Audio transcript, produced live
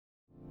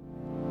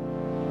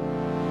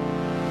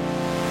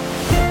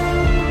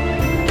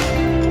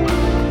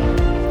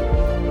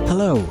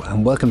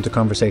and welcome to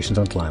Conversations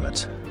on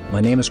Climate. My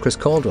name is Chris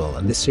Caldwell,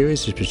 and this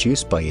series is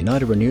produced by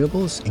United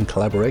Renewables in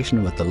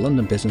collaboration with the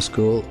London Business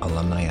School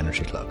Alumni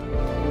Energy Club.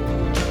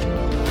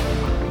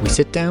 We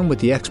sit down with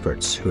the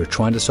experts who are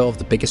trying to solve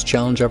the biggest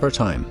challenge of our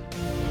time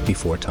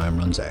before time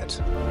runs out.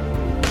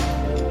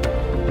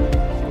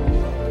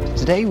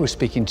 Today we're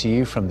speaking to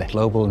you from the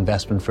global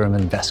investment firm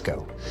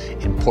Invesco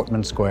in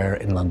Portman Square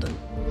in London.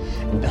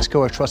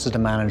 Invesco are trusted to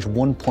manage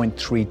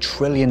 $1.3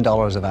 trillion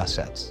of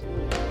assets.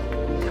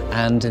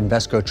 And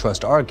Invesco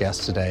trust our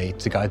guests today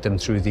to guide them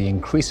through the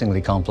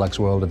increasingly complex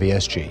world of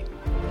ESG,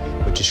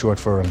 which is short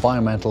for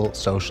environmental,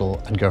 social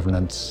and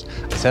governance,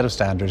 a set of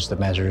standards that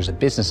measures a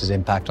business's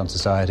impact on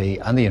society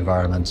and the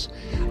environment,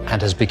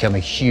 and has become a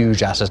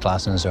huge asset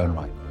class in its own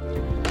right.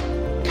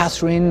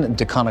 Cathrine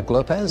de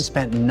Coninck-Lopez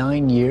spent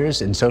 9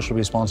 years in social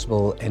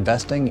responsible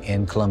investing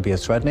in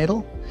Colombia's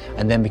Threadneedle,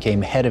 and then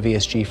became head of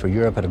ESG for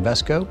Europe at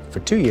Invesco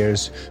for 2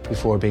 years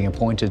before being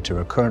appointed to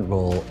her current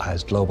role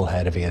as global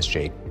head of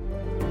ESG.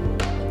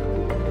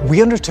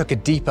 We undertook a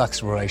deep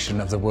exploration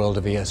of the world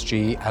of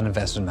ESG and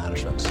investment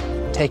management,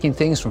 taking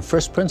things from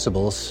first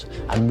principles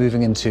and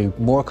moving into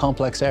more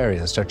complex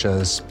areas such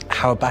as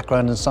how a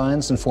background in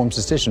science informs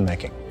decision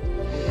making,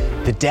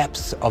 the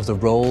depth of the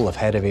role of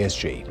head of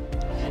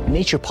ESG,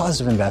 nature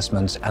positive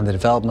investments and the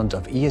development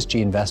of ESG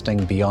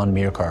investing beyond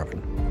mere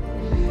carbon.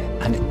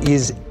 And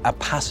is a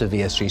passive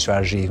ESG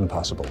strategy even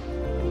possible?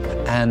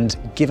 And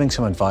giving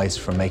some advice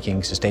for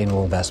making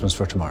sustainable investments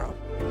for tomorrow.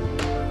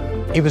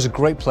 It was a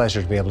great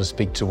pleasure to be able to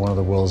speak to one of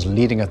the world's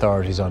leading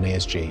authorities on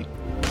ESG.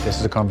 This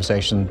is a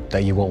conversation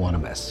that you won't want to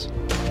miss.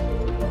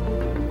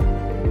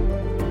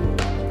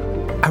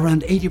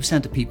 Around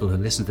 80% of people who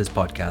listen to this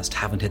podcast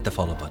haven't hit the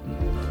follow button.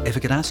 If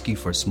I could ask you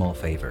for a small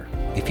favour,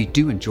 if you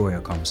do enjoy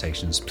our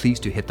conversations, please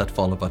do hit that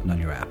follow button on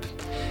your app.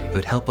 It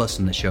would help us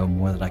in the show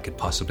more than I could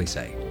possibly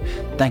say.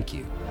 Thank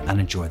you and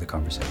enjoy the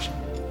conversation.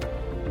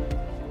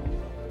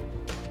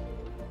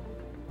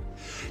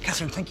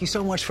 Cathrine, thank you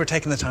so much for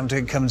taking the time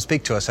to come and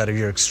speak to us out of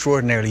your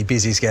extraordinarily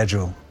busy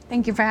schedule.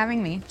 Thank you for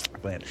having me.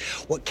 Brilliant.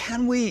 Well,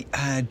 can we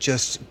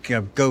just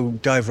go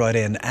dive right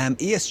in?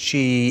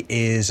 ESG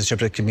is a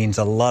subject that means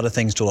a lot of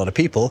things to a lot of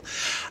people.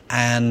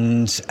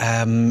 And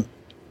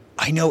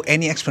I know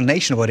any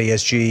explanation of what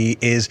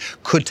ESG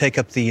could take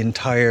up the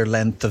entire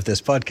length of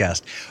this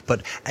podcast.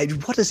 But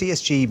what does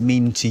ESG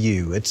mean to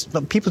you?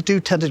 People do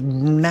tend to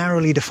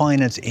narrowly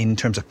define it in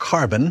terms of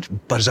carbon,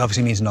 but it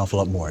obviously means an awful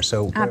lot more.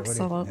 So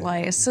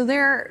absolutely. So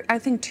there are, I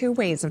think, two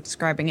ways of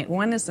describing it.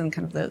 One is in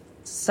kind of the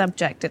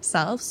subject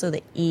itself, so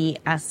the E,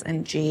 S,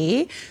 and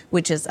G,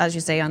 which is, as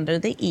you say, under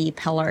the E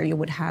pillar, you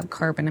would have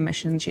carbon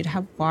emissions, you'd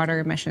have water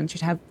emissions,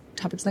 you'd have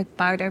topics like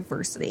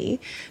biodiversity.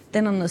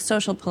 Then on the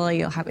social pillar,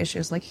 you'll have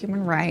issues like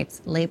human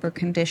rights, labor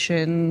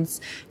conditions,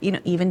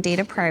 even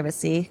data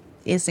privacy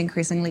is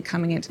increasingly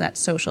coming into that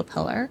social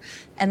pillar.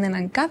 And then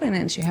on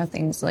governance, you have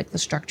things like the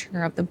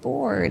structure of the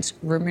boards,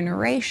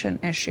 remuneration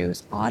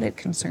issues, audit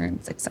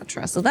concerns,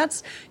 etc. So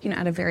that's,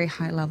 at a very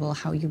high level,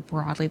 how you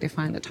broadly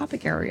define the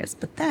topic areas.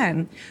 But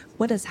then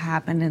what has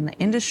happened in the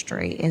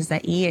industry is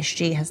that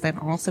ESG has then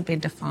also been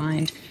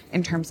defined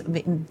in terms of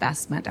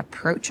investment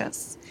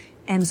approaches.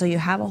 And so you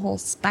have a whole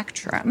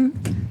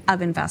spectrum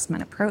of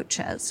investment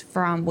approaches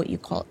from what you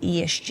call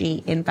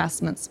ESG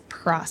investments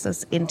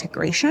process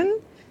integration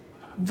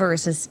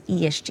versus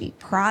ESG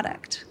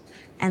product.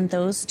 And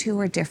those two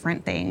are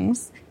different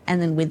things.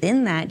 And then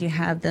within that, you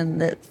have then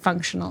the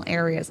functional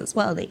areas as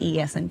well, the E,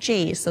 S, and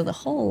G. So the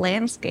whole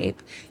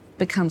landscape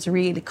becomes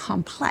really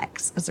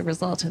complex as a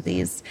result of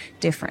these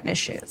different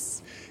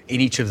issues. In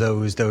each of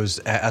those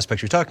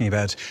aspects you're talking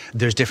about,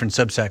 there's different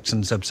subsets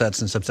and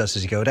subsets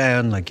as you go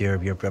down, like your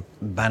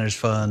managed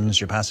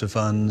funds, your passive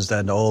funds,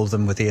 and all of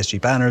them with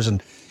ESG banners,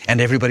 and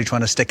everybody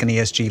trying to stick an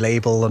ESG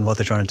label on what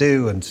they're trying to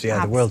do. And yeah,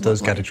 absolutely. The world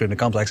does get extremely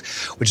complex,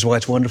 which is why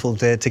it's wonderful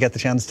to get the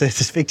chance to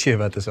speak to you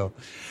about this all.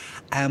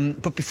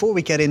 But before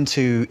we get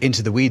into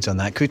the weeds on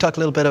that, could you talk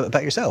a little bit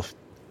about yourself?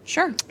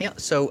 Sure. Yeah.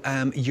 So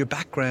your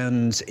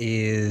background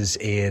is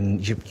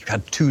you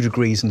had 2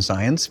 degrees in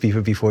science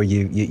before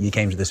you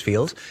came to this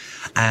field,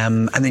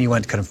 and then you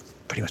went kind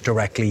of pretty much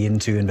directly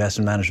into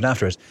investment management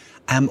afterwards.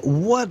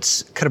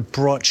 What kind of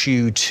brought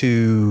you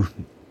to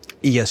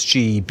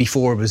ESG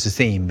before it was a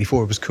theme,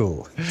 before it was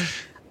cool?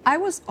 I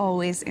was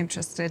always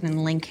interested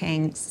in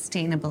linking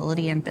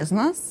sustainability and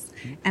business.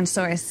 And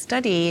so I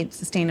studied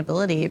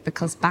sustainability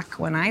because back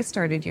when I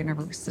started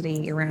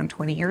university around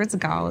 20 years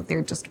ago,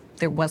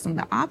 there wasn't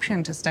the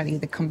option to study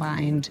the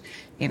combined,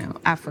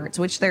 efforts,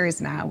 which there is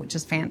now, which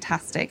is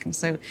fantastic. And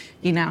so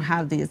you now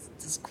have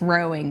this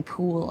growing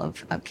pool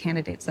of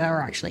candidates that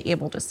are actually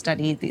able to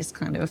study these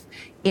kind of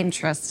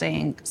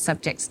interesting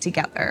subjects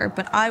together.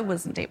 But I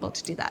wasn't able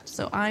to do that.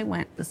 So I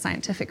went the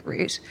scientific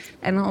route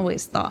and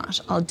always thought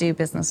I'll do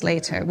business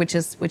later, which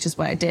is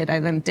what I did.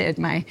 I then did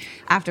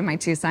after my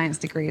 2 science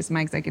degrees,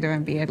 my executive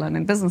MBA at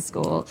London Business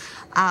School.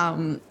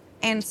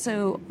 And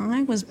so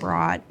I was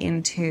brought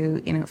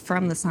into,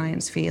 from the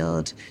science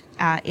field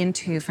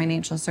into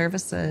financial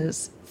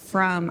services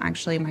from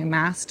actually my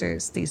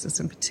master's thesis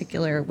in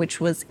particular,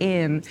 which was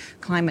in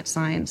climate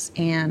science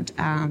and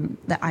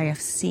the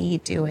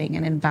IFC doing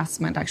an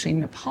investment actually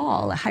in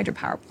Nepal, a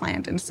hydropower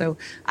plant. And so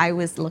I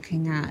was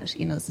looking at,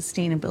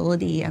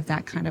 sustainability of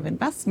that kind of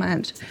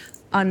investment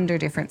under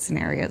different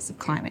scenarios of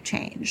climate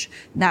change.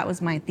 That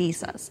was my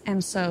thesis.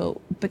 And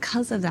so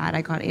because of that,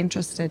 I got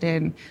interested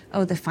in,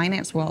 the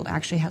finance world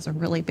actually has a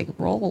really big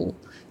role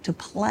to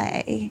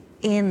play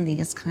in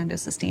these kind of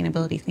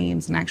sustainability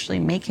themes and actually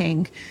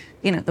making,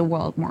 the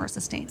world more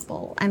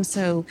sustainable. And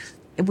so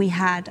we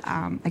had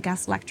a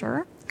guest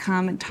lecturer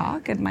come and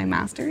talk at my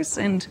master's,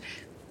 and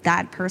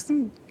that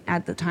person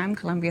at the time,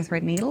 Columbia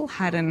Threadneedle,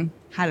 had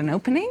an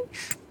opening,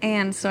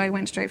 and so I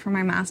went straight from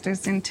my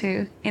master's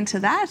into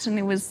that, and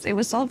it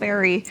was all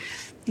very,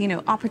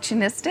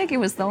 opportunistic. It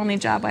was the only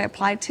job I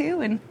applied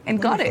to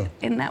and got it,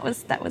 and that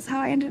was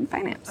how I ended in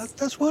finance.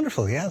 That's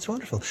wonderful. Yeah, that's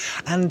wonderful.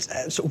 And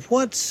so,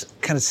 what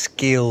kind of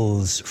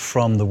skills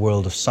from the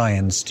world of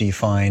science do you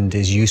find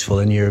is useful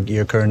in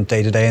your current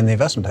day-to-day in the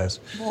investment house?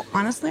 Well,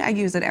 honestly, I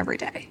use it every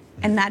day.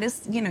 And that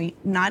is,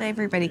 not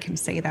everybody can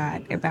say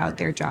that about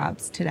their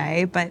jobs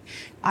today, but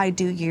I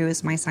do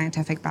use my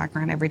scientific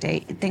background every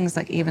day. Things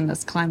like even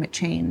this climate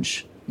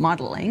change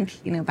modeling,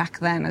 back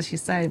then, as you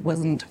said,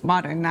 wasn't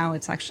modern. Now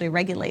it's actually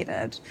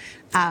regulated,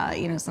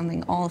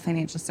 something all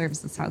financial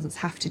services houses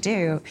have to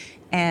do.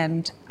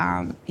 And,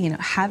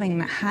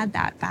 having had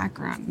that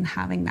background and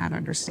having that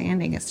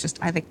understanding is just,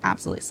 I think,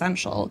 absolutely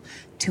essential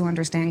to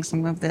understanding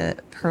some of the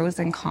pros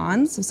and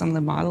cons of some of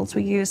the models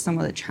we use, some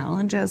of the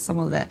challenges, some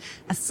of the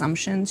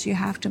assumptions you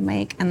have to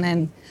make, and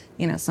then,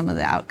 some of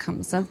the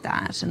outcomes of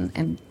that.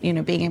 And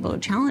being able to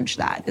challenge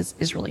that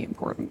is really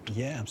important.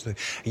 Yeah,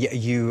 absolutely. Yeah,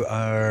 you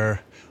are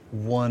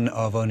one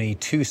of only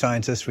two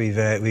scientists we've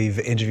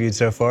interviewed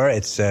so far.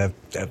 It's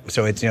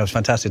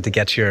fantastic to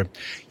get your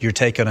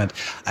take on it.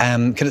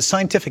 Kind of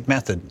scientific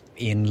method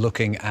in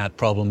looking at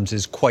problems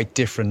is quite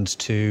different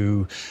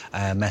to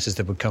methods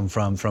that would come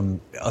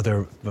from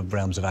other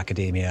realms of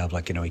academia, of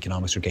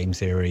economics or game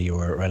theory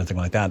or anything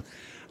like that.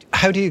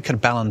 How do you kind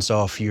of balance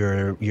off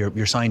your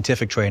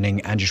scientific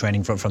training and your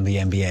training from the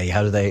MBA?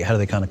 How do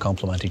they kind of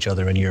complement each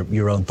other in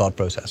your own thought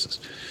processes?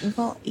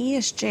 Well,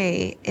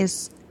 ESG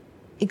is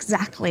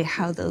exactly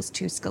how those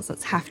two skill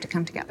sets have to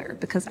come together,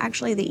 because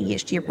actually the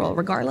ESG role,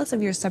 regardless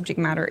of your subject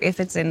matter, if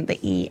it's in the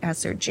E,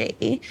 S, or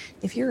J,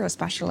 if you're a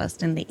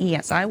specialist in the E,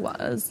 as I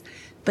was,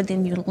 but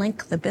then you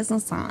link the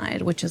business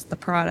side, which is the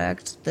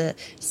product, the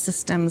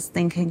systems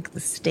thinking, the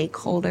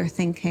stakeholder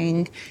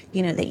thinking,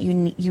 that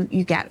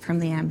you get from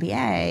the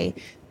MBA,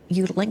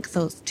 you link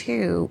those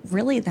two,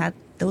 really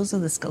those are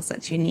the skill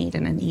sets you need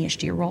in an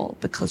ESG role,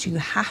 because you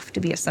have to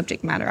be a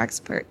subject matter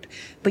expert,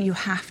 but you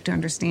have to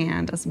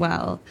understand as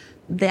well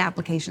the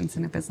applications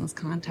in a business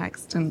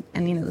context and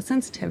the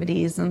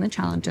sensitivities and the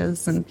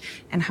challenges and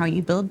how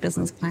you build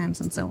business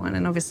plans and so on.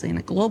 And obviously in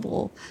a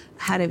global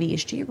head of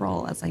ESG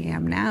role, as I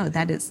am now,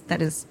 that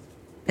is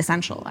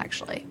essential,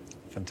 actually.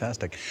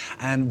 Fantastic.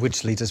 And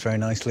which leads us very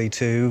nicely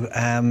to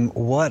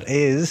what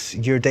is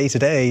your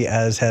day-to-day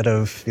as head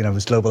of,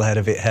 as global head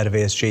of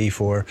ESG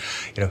for,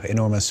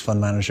 enormous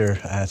fund manager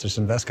at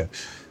Invesco?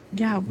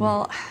 Yeah,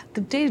 well,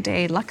 the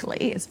day-to-day,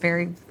 luckily, is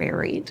very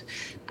varied.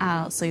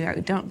 So I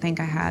don't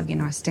think I have,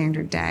 a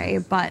standard day.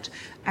 But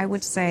I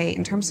would say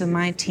in terms of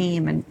my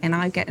team, and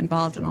I get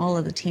involved in all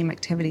of the team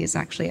activities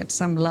actually at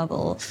some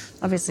level.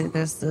 Obviously,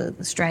 there's the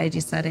strategy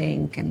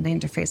setting and the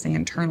interfacing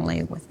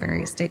internally with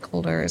various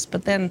stakeholders.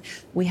 But then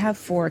we have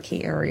 4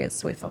 key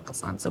areas we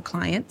focus on. So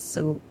clients,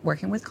 so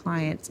working with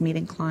clients,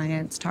 meeting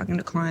clients, talking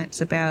to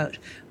clients about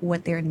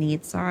what their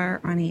needs are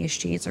on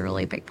ESG is a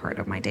really big part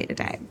of my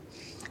day-to-day.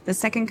 The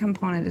second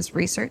component is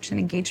research and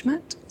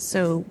engagement.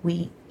 So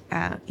we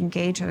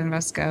engage at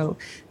Invesco,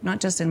 not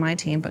just in my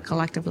team, but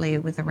collectively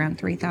with around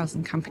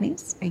 3,000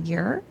 companies a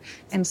year.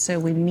 And so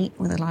we meet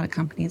with a lot of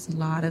companies, a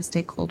lot of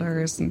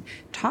stakeholders, and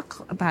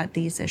talk about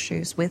these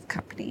issues with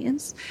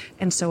companies.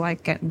 And so I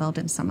get involved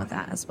in some of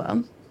that as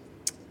well.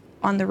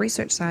 On the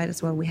research side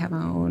as well, we have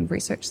our own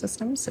research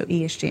system, so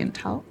ESG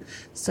Intel.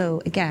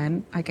 So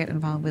again, I get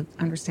involved with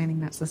understanding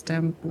that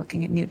system,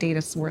 looking at new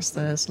data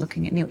sources,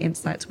 looking at new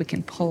insights we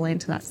can pull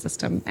into that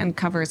system, and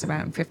covers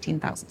around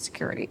 15,000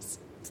 securities.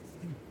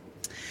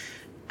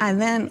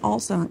 And then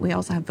we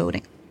also have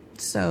voting.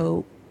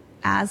 So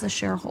as a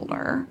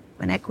shareholder,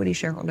 an equity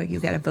shareholder, you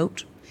get a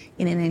vote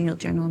in an annual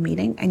general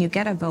meeting, and you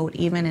get a vote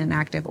even in an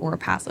active or a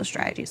passive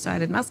strategy. So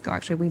at Invesco,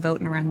 actually, we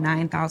vote in around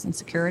 9,000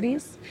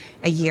 securities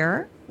a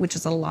year, which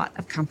is a lot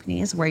of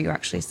companies where you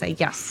actually say,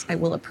 yes, I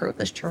will approve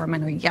this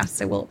chairman, or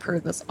yes, I will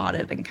approve this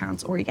audit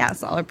accounts, or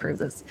yes, I'll approve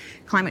this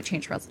climate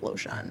change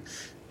resolution.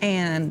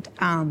 And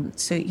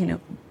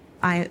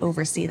I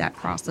oversee that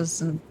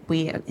process, and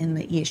we in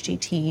the ESG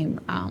team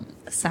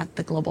set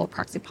the global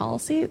proxy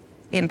policy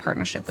in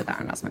partnership with our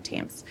investment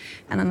teams.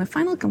 And then the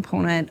final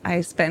component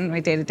I spend my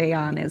day-to-day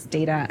on is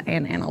data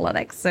and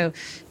analytics. So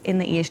in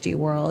the ESG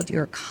world,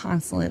 you're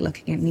constantly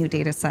looking at new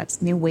data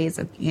sets, new ways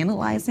of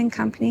analyzing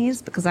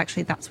companies, because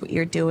actually that's what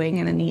you're doing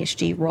in an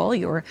ESG role.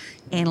 You're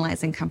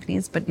analyzing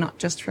companies, but not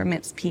just from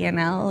its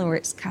P&L or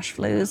its cash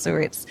flows or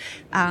its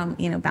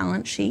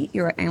balance sheet.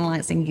 You're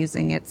analyzing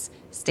using its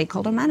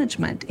stakeholder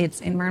management,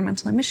 its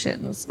environmental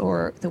emissions,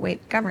 or the way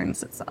it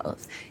governs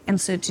itself. And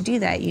so to do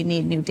that, you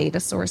need new data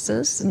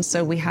sources. And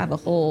so we have a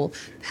whole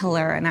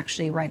pillar, and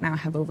actually right now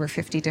have over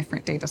 50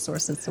 different data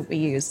sources that we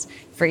use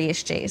for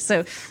ESG.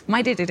 So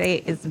my day-to-day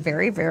is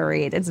very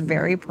varied, it's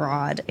very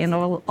broad, and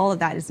all of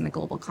that is in a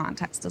global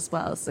context as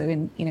well. So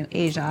in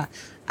Asia,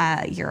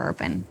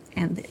 Europe, and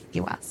the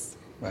US.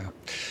 Wow,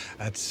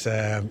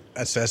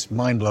 that's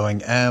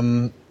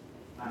mind-blowing.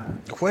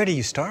 Where do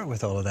you start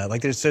with all of that?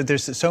 Like,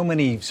 there's so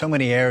many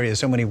areas,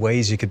 so many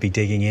ways you could be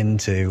digging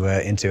into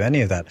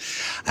any of that.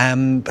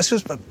 I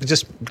suppose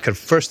just kind of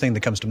first thing that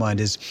comes to mind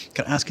is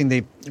kind of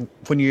asking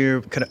when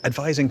you're kind of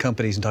advising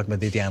companies and talking about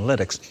the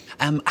analytics,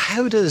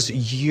 how does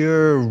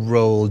your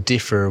role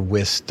differ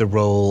with the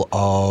role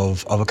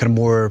of a kind of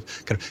more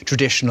kind of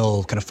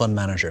traditional kind of fund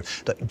manager?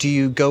 Do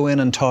you go in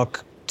and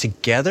talk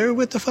together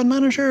with the fund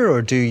manager, or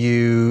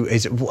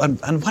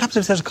and what happens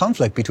if there's a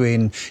conflict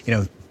between,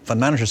 fund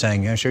manager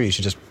saying, yeah, sure, you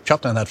should just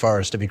chop down that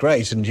forest to be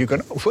great, and you go,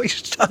 no, wait,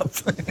 stop.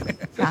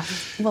 Yeah.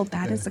 Well,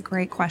 that is a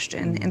great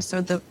question. And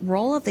so the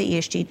role of the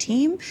ESG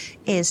team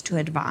is to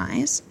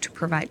advise, to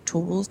provide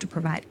tools, to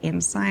provide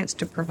insights,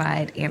 to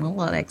provide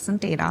analytics and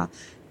data,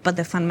 but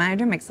the fund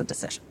manager makes the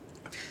decision.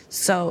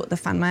 So the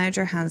fund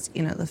manager has,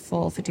 the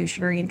full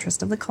fiduciary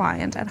interest of the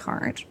client at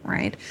heart,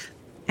 right?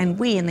 And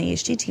we in the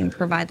ESG team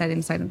provide that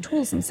insight and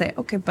tools and say,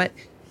 okay, but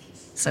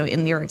so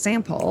in your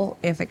example,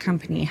 if a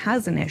company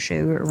has an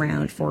issue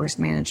around forest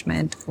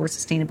management or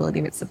sustainability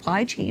of its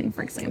supply chain,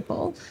 for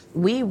example,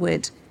 we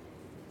would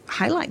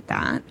highlight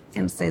that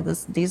and say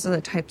these are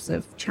the types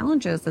of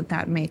challenges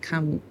that may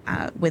come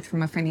with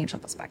from a financial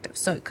perspective.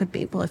 So it could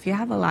be, well, if you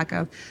have a lack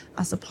of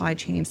a supply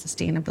chain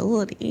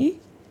sustainability,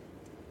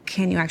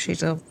 can you actually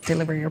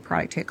deliver your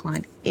product to your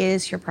client?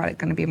 Is your product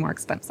going to be more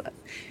expensive?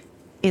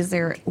 Is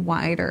there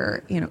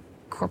wider,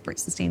 corporate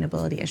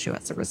sustainability issue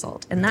as a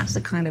result? And that's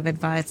the kind of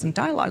advice and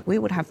dialogue we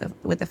would have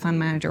with the fund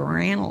manager or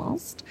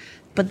analyst,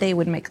 but they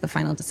would make the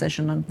final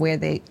decision on where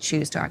they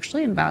choose to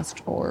actually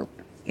invest or,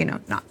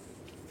 not.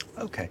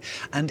 Okay.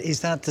 And is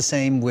that the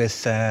same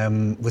with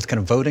kind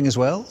of voting as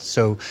well?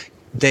 So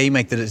they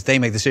make the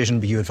decision,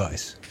 but you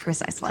advise?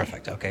 Precisely.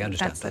 Perfect. Okay, I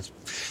understand.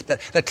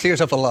 That clears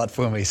up a lot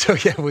for me. So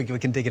yeah, we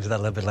can dig into that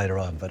a little bit later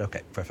on. But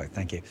okay, perfect.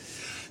 Thank you.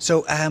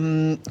 So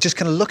just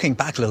kind of looking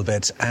back a little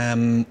bit,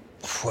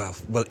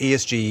 well,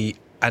 ESG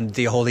and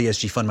the whole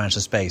ESG fund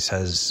management space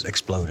has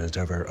exploded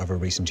over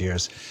recent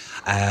years.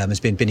 It's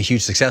been a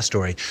huge success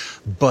story,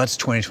 but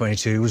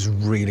 2022 was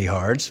really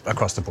hard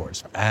across the board,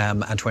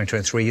 and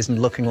 2023 isn't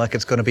looking like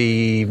it's going to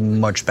be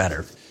much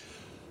better.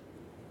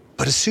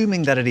 But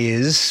assuming that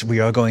we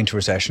are going to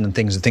recession and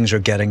things are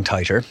getting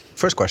tighter.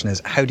 First question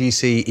is, how do you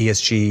see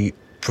ESG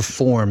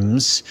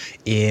performs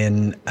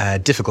in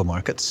difficult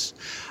markets?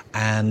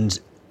 And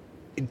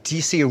do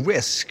you see a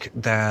risk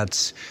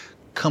that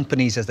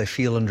companies, as they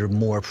feel under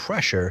more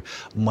pressure,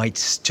 might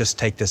just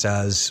take this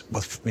as,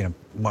 well,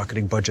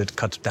 marketing budget,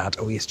 cut that,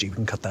 ESG, we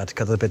can cut that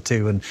a bit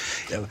too, and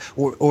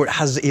or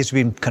has ESG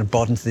been kind of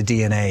bought into the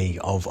DNA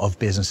of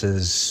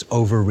businesses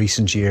over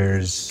recent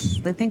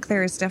years? I think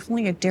there is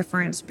definitely a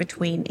difference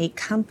between a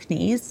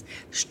company's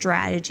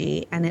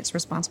strategy and its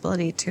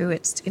responsibility to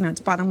its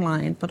bottom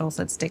line, but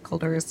also its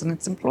stakeholders and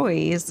its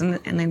employees and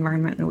the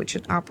environment in which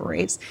it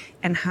operates,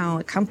 and how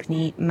a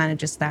company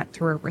manages that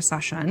through a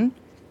recession.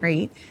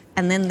 Right.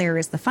 And then there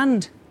is the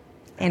fund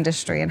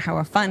industry and how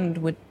a fund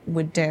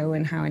would do,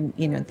 and how,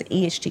 the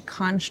ESG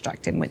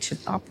construct in which it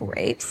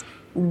operates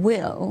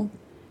will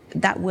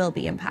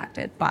be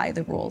impacted by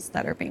the rules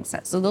that are being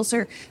set. So those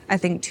are, I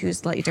think, two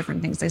slightly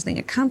different things. I think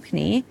a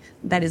company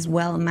that is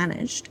well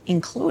managed,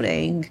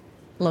 including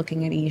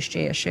looking at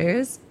ESG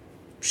issues,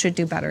 should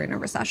do better in a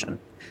recession,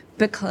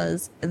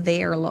 because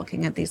they are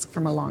looking at these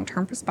from a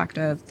long-term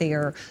perspective. They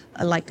are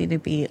likely to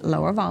be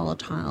lower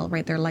volatile,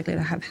 right? They're likely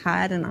to have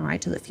had an eye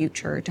to the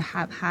future, to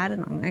have had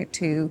an eye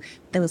to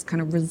those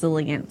kind of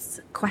resilience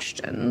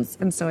questions.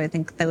 And so I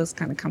think those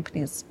kind of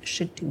companies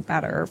should do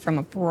better from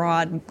a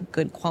broad,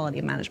 good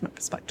quality management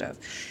perspective.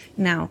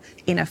 Now,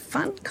 in a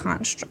fund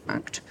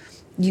construct,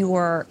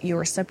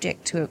 you're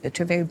subject to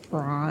a very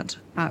broad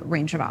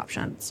range of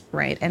options,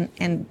 right?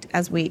 And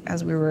as we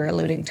were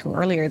alluding to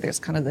earlier, there's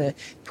kind of the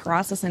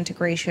process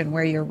integration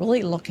where you're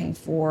really looking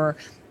for,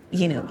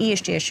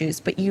 ESG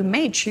issues, but you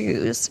may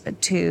choose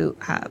to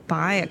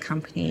buy a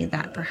company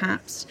that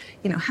perhaps,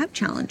 have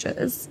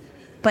challenges,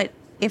 but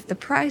if the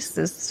price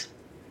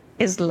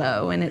is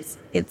low and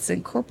it's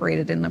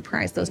incorporated in the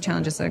price, those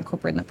challenges are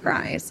incorporated in the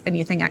price, and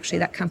you think actually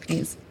that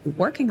company's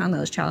working on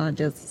those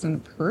challenges and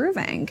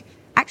improving,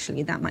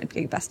 actually, that might be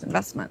your best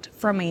investment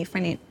from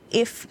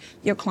if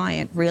your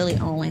client really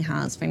only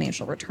has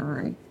financial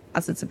return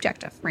as its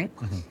objective, right?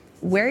 Mm-hmm.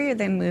 where you're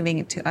then moving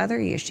into other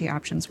ESG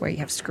options where you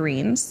have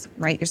screens,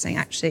 right? You're saying,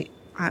 actually,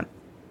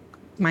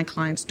 my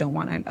clients don't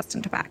want to invest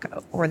in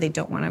tobacco, or they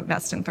don't want to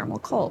invest in thermal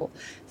coal,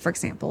 for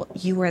example.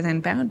 You are then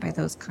bound by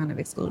those kind of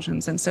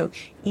exclusions. And so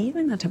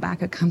even a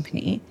tobacco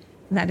company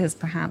that is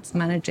perhaps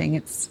managing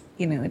its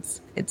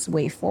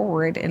way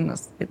forward in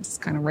this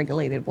kind of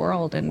regulated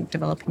world and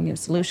developing new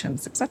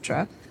solutions,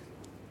 etc.,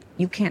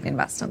 you can't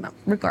invest in them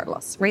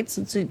regardless, right?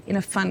 So in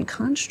a fund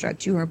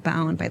construct, you are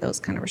bound by those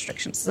kind of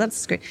restrictions. So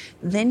that's great.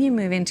 Then you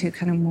move into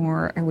kind of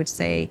more, I would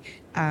say,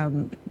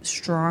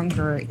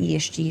 stronger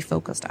ESG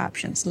focused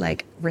options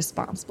like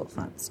responsible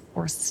funds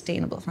or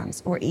sustainable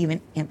funds or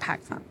even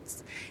impact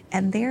funds.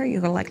 And there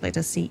you're likely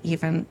to see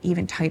even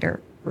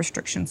tighter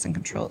restrictions and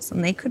controls.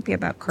 And they could be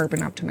about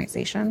carbon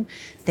optimization.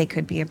 They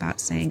could be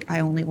about saying, I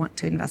only want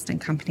to invest in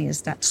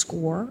companies that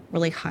score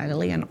really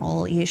highly on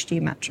all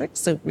ESG metrics.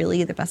 So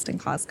really the best in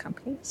class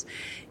companies.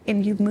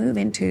 And you move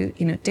into,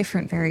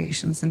 different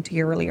variations. And to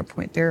your earlier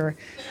point, there are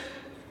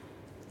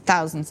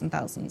thousands and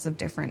thousands of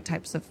different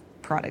types of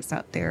products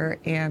out there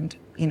and,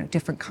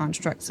 different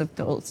constructs of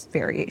those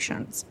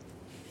variations.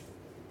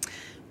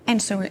 And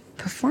so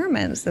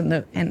performance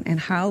and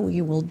how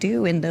you will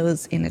do in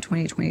those in a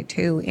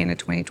 2022, in a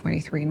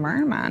 2023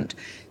 environment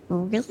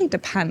really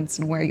depends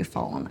on where you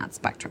fall on that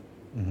spectrum,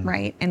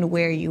 right? And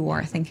where you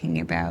are thinking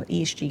about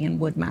ESG and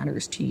what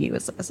matters to you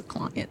as a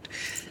client.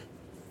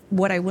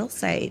 What I will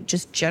say,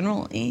 just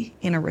generally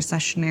in a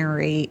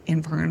recessionary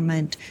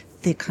environment,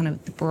 the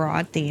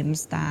broad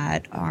themes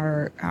that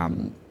are,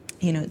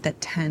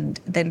 that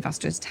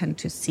investors tend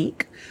to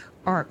seek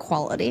are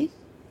quality,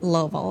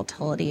 low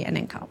volatility, and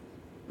income.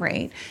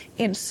 Right.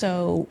 And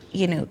so,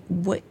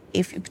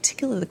 if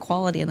particularly the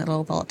quality and the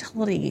low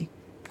volatility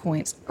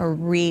points are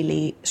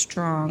really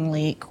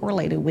strongly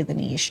correlated with an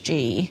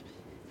ESG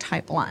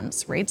type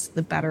lens, right? So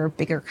the better,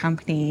 bigger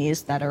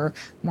companies that are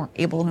more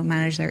able to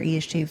manage their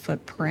ESG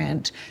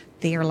footprint,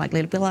 they are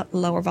likely to be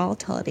lower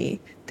volatility.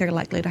 They're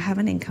likely to have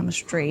an income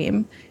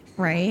stream,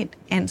 right?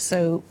 And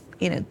so,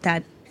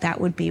 that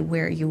would be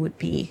where you would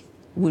be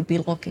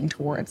looking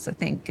towards, I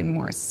think, a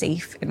more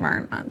safe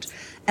environment.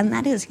 And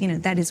that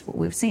is what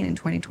we've seen in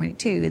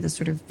 2022, the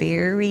sort of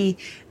very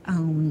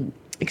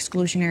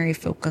exclusionary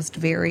focused,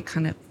 very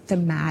kind of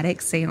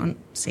thematic, say on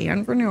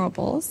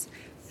renewables,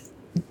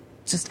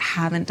 just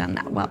haven't done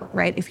that well,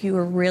 right? If you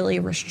are really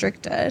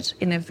restricted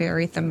in a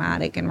very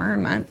thematic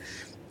environment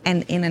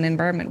and in an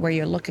environment where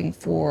you're looking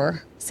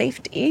for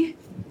safety,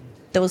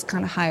 those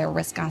kind of higher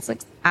risk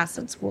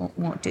assets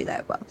won't do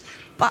that well.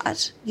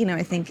 But,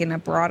 I think in a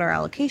broader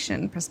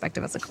allocation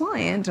perspective as a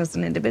client, as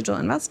an individual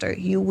investor,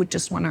 you would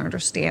just want to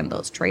understand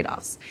those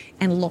trade-offs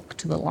and look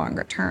to the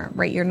longer term,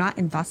 right? You're not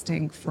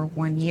investing for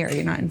 1 year.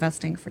 You're not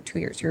investing for 2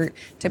 years. You're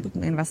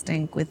typically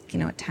investing with,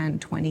 a 10,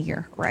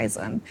 20-year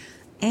horizon.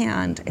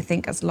 And I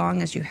think as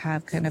long as you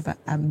have kind of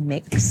a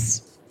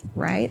mix,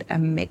 right? A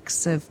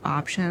mix of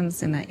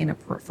options in a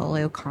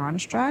portfolio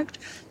construct,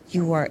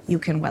 you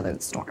can weather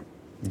the storm.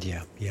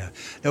 Yeah.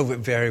 No,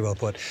 very well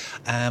put.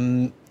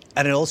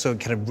 And it also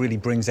kind of really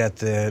brings out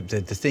the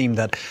theme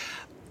that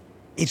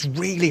it's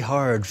really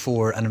hard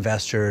for an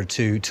investor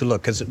to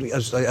look, because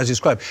as you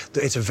described,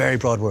 it's a very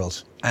broad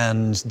world,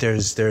 and there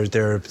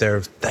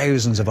are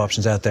thousands of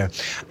options out there,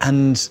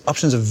 and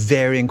options of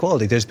varying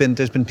quality. There's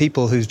been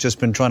people who's just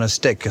been trying to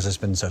stick, because it's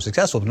been so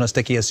successful, but not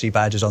stick ESG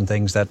badges on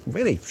things that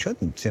really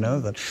shouldn't,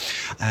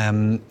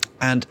 and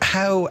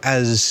how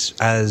as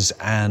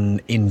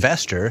an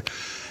investor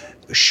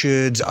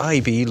should I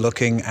be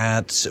looking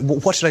at,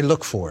 what should I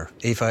look for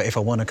if I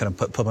want to kind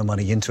of put my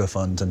money into a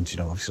fund? And,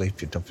 obviously,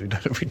 you don't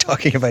be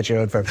talking about your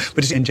own firm,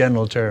 but just in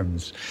general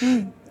terms.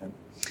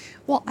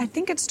 Well, I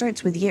think it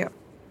starts with you,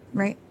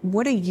 right?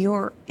 What are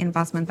your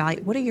investment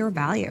values? What are your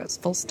values?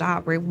 Full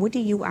stop, right? What do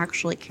you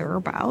actually care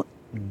about?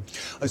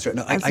 Oh, sorry,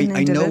 no,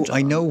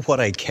 I know what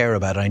I care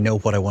about. I know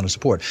what I want to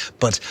support,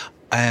 but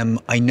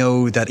I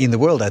know that in the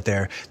world out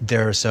there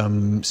are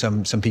some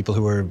people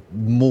who are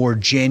more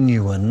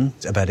genuine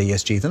about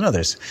ESG than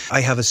others.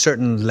 I have a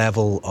certain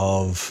level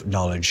of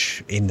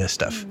knowledge in this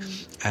stuff,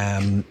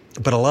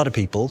 but a lot of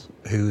people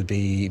who would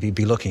be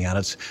looking at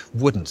it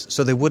wouldn't.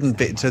 So they wouldn't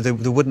be. So they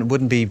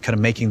wouldn't be kind of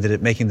making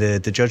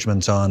the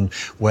judgments on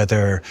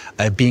whether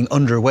being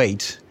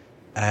underweight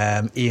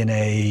in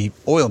a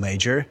oil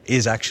major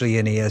is actually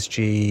an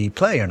ESG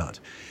play or not,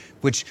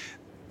 which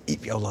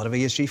a lot of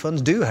ESG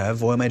funds do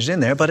have oil majors in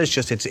there, but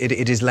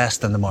it is less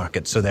than the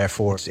market, so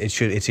therefore it's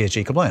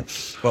ESG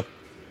compliant. Well,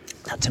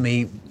 that to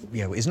me,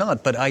 is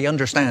not. But I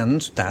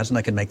understand that, and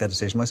I can make that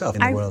decision myself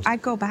in the world. I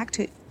go back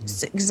to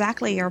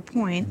exactly your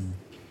point.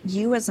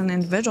 You as an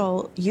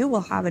individual, you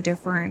will have a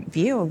different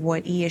view of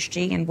what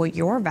ESG and what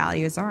your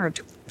values are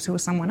to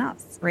someone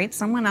else, right?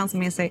 Someone else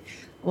may say,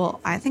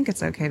 well, I think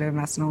it's okay to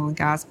invest in oil and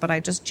gas, but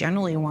I just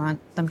generally want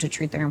them to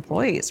treat their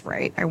employees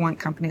right. I want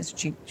companies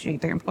to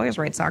treat their employees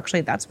right. So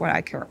actually, that's what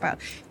I care about.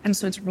 And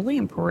so it's really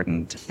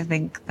important, I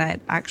think,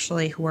 that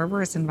actually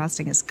whoever is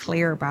investing is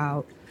clear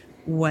about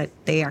what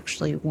they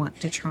actually want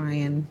to try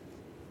and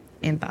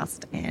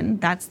invest in.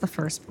 That's the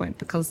first point,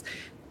 because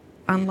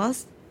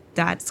unless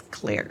that's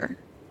clear,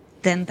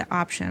 then the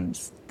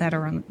options that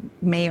are on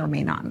may or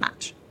may not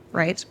match,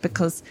 right?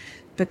 Because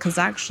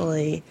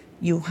actually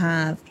you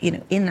have,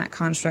 in that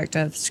construct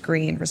of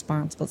screen,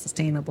 responsible,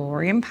 sustainable,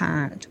 or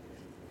impact,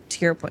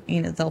 to your point,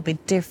 there'll be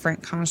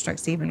different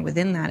constructs even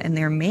within that. And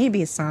there may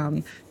be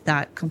some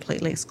that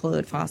completely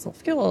exclude fossil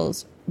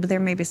fuels, but there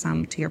may be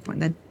some, to your point,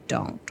 that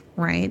don't,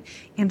 right?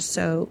 And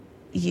so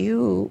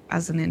you,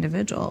 as an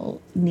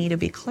individual, need to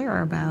be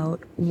clear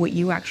about what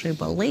you actually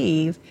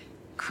believe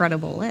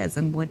credible is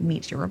and what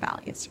meets your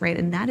values, right?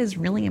 And that is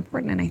really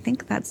important. And I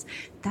think that's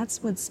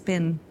what's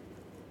been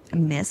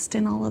missed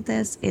in all of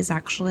this, is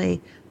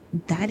actually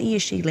that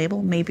ESG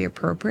label may be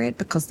appropriate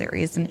because there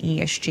is an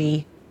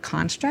ESG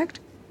construct,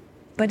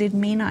 but it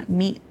may not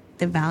meet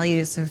the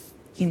values of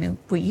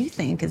what you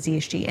think is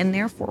ESG, and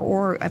therefore,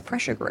 or a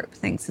pressure group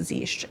thinks is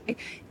ESG,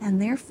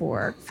 and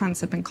therefore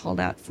funds have been called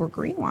out for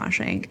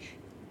greenwashing.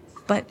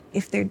 But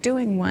if they're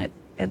doing what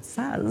it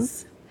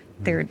says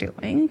they're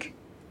doing,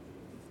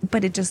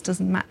 but it just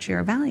doesn't match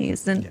your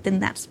values, then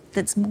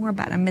that's more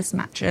about a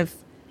mismatch of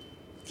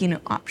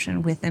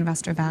option with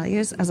investor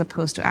values as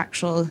opposed to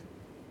actual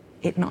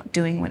it not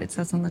doing what it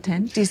says on the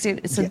tin. Do you see?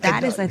 So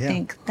I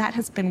think that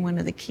has been one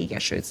of the key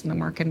issues in the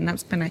market, and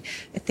that's been, I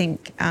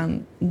think,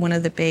 one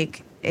of the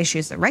big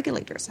issues that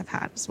regulators have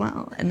had as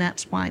well. And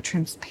that's why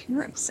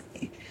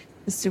transparency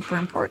is super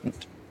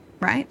important,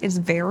 right? It's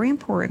very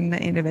important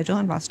that individual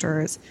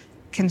investors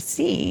can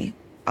see,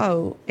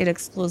 oh, it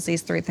excludes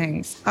these 3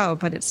 things. Oh,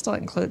 but it still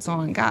includes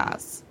oil and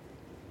gas.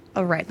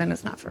 Oh, right, then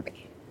it's not for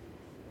me.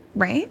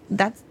 Right?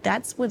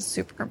 That's what's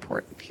super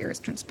important here is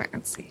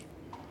transparency.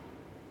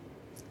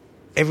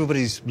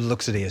 Everybody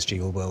looks at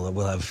ESG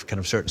will have kind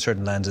of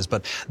certain lenses,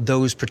 but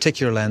those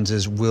particular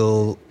lenses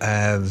will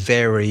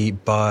vary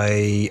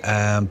by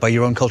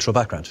your own cultural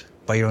background,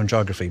 by your own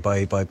geography,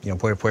 by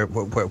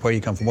where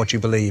you come from, what you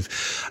believe.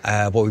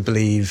 What we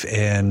believe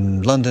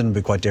in London will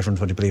be quite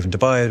different. What you believe in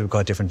Dubai will be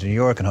quite different in New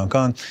York and Hong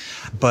Kong.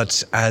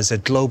 But as a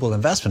global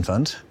investment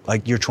fund,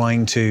 like, you're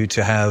trying to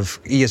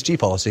have ESG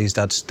policies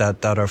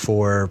that are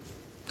for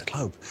the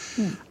globe.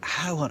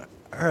 How on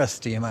earth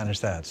do you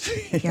manage that?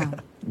 Yeah.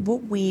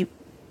 What we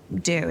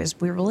do is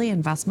we're really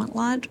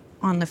investment-led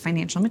on the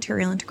financial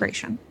material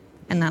integration.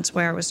 And that's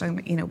where I was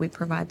talking about, we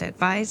provide the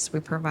advice,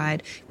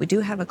 we do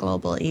have a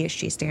global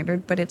ESG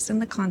standard, but it's in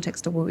the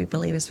context of what we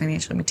believe is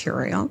financial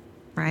material,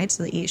 right?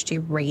 So the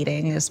ESG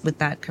rating is with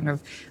that kind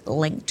of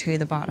link to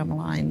the bottom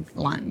line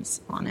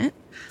lens on it.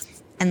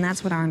 And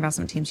that's what our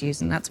investment teams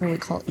use, and that's what we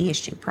call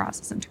ESG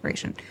process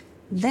integration.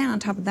 Then on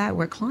top of that,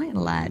 we're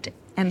client-led.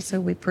 And so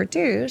we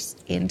produce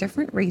in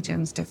different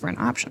regions, different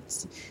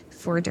options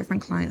for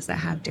different clients that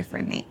have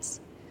different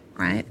needs,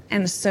 right?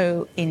 And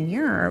so in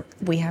Europe,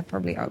 we have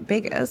probably our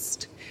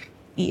biggest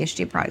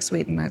ESG product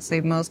suite, and I'd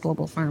say most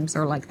global firms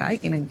are like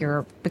that,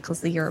 Europe, because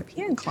the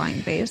European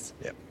client base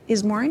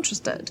is more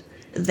interested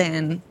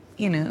than,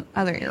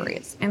 other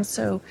areas. And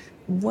so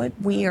what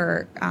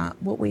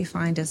we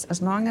find is,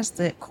 as long as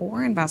the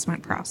core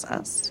investment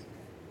process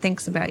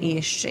thinks about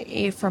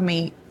ESG from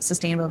a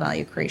sustainable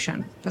value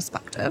creation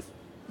perspective,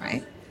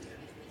 right,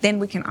 then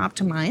we can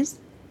optimize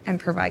and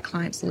provide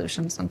client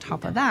solutions on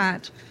top of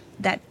that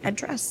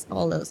address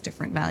all those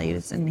different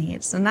values and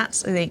needs. And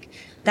that's, I think,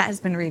 that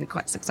has been really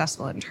quite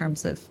successful in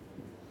terms of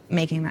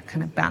making that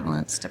kind of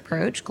balanced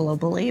approach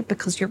globally,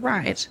 because you're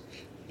right,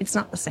 it's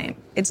not the same.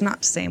 It's not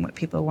the same what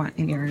people want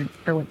in Europe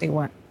or what they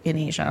want in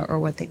Asia or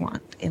what they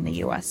want in the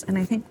US. And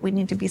I think we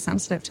need to be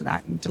sensitive to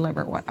that and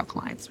deliver what our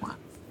clients want.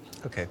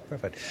 Okay,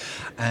 perfect.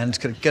 And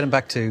kind of getting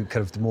back to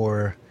kind of the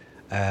more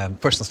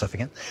personal stuff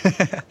again.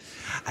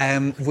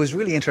 Was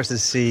really interested to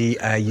see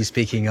you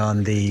speaking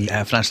on the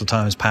Financial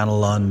Times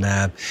panel on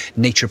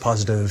nature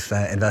positive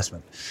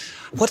investment.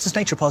 What does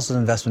nature positive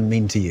investment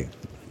mean to you?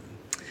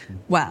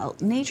 Well,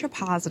 nature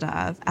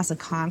positive as a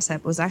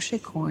concept was actually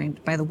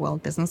coined by the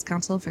World Business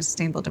Council for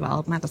Sustainable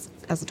Development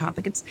as a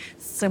topic. It's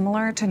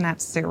similar to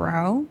net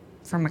zero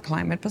from a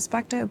climate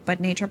perspective, but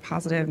nature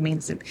positive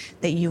means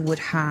that you would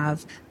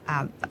have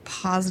a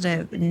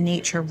positive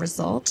nature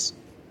result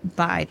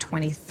by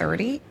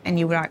 2030, and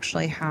you would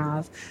actually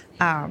have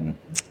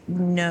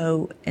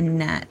no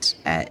net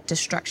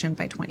destruction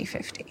by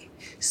 2050.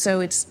 So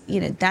it's,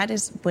 that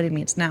is what it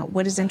means. Now,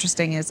 what is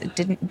interesting is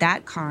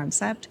that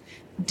concept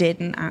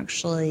didn't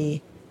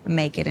actually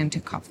make it into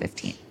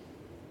COP15.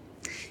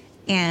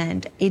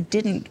 And it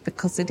didn't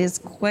because it was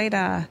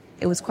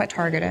quite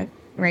targeted,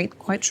 right?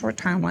 Quite short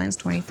timelines,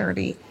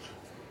 2030.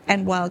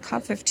 And while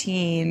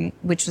COP15,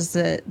 which is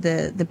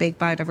the big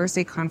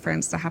biodiversity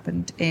conference that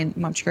happened in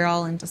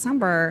Montreal in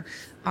December,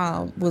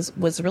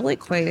 was really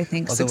quite, I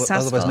think,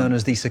 successful. Otherwise known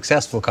as the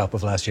successful COP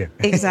of last year.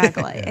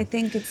 Exactly. I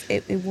think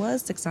it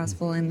was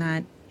successful in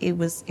that it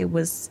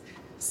was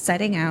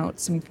setting out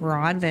some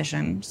broad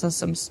vision, so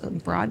some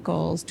broad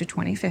goals to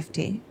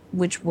 2050,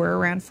 which were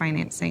around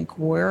financing,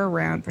 were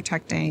around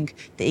protecting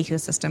the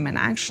ecosystem, and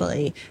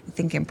actually, I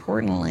think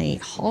importantly,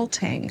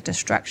 halting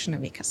destruction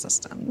of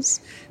ecosystems,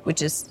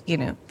 which is,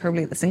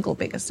 probably the single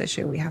biggest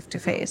issue we have to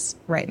face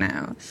right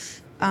now.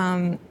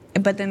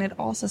 But then it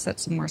also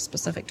sets some more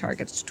specific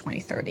targets to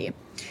 2030.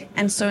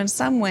 And so in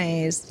some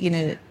ways,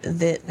 the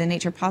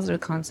nature positive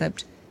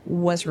concept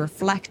was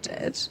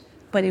reflected,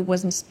 but it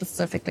wasn't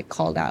specifically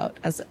called out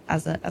as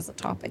a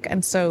topic.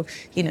 And so,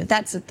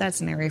 that's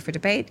an area for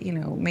debate.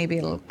 Maybe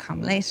it'll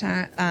come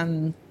later.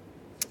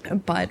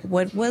 But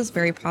what was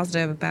very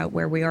positive about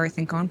where we are, I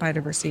think, on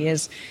biodiversity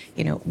is,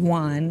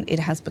 one, it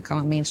has become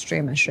a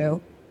mainstream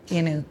issue.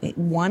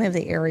 One of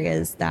the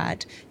areas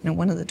that,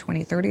 one of the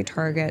 2030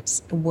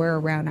 targets were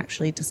around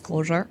actually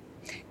disclosure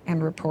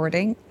and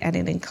reporting, and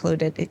it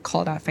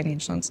called out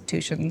financial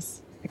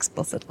institutions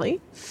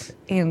explicitly.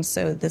 And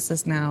so this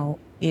is now,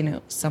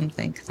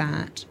 something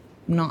that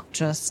not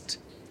just,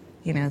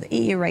 the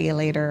EU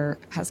regulator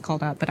has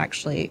called out, but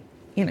actually,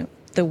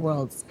 the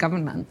world's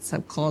governments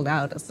have called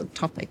out as a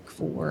topic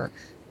for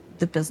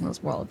the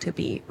business world to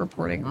be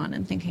reporting on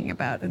and thinking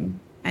about. And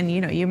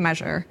you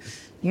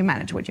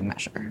manage what you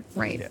measure,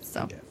 right?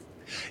 Yeah,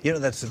 yeah.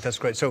 That's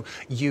great. So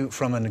you,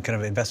 from a kind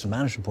of investment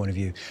management point of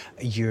view,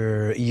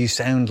 you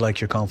sound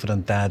like you're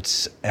confident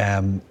that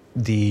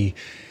the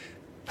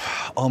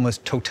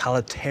almost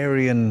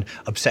totalitarian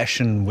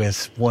obsession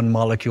with one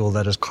molecule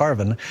that is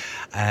carbon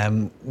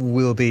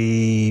will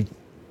be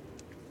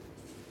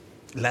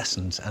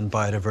lessened, and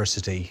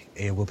biodiversity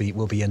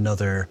will be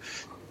another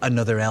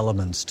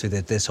element to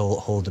this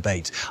whole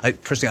debate.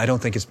 Personally, I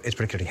don't think it's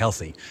particularly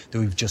healthy that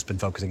we've just been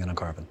focusing on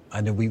carbon.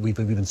 I know we've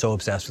been so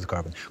obsessed with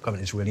carbon.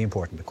 Carbon is really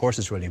important. Of course,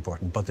 it's really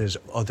important, but there's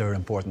other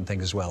important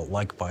things as well,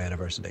 like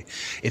biodiversity.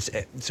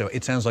 So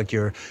it sounds like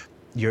you're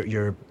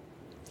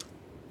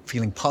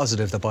feeling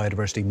positive that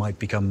biodiversity might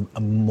become a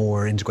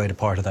more integrated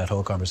part of that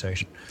whole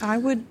conversation. I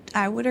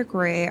would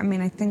agree. I mean,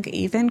 I think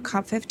even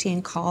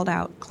COP15 called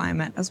out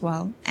climate as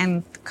well,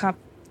 and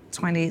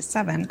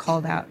COP27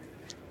 called out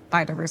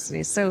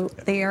biodiversity. So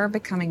they are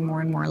becoming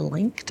more and more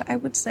linked, I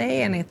would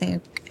say. And I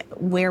think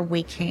where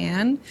we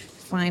can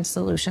find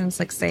solutions,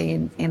 like say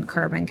in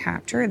carbon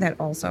capture, that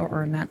also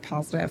are net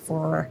positive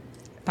for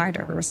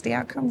biodiversity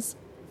outcomes,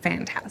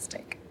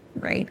 fantastic.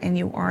 Right, and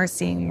you are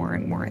seeing more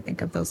and more, I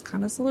think, of those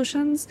kind of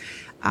solutions,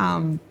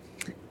 and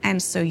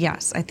so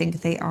yes, I think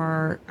they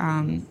are,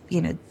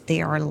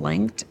 they are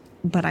linked.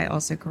 But I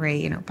also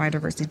agree,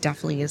 biodiversity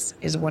definitely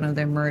is one of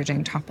the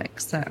emerging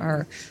topics that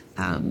are,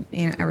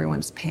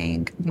 everyone's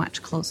paying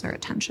much closer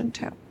attention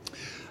to.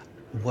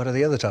 What are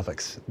the other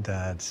topics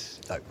that,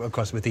 of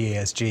course, with the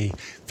ESG,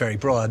 very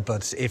broad,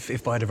 but if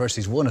biodiversity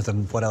is one of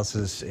them, what else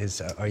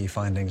are you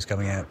finding is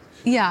coming out?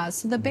 Yeah,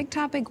 so the big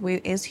topic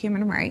is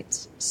human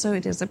rights. So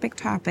it is a big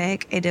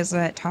topic. It is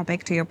a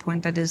topic, to your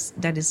point, that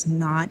is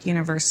not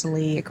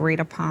universally agreed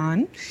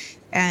upon.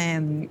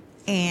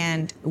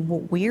 And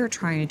what we're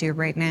trying to do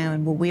right now,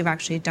 and what we've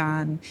actually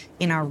done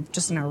in our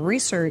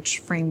research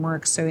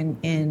framework, so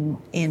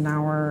in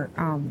our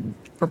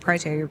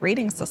proprietary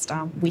rating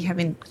system, we have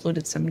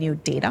included some new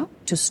data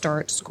to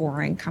start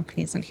scoring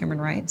companies on human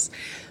rights.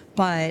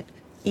 But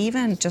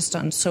even just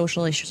on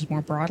social issues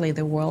more broadly,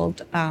 the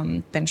World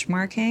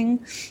Benchmarking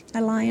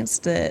Alliance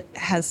that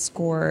has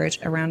scored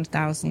around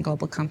 1,000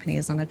 global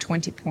companies on a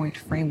 20-point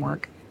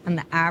framework, and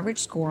the average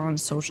score on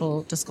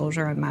social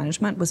disclosure and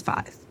management was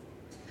 5.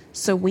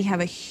 So we have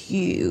a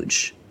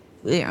huge,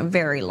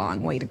 very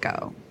long way to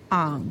go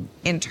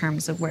in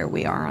terms of where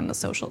we are on the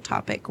social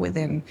topic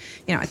within,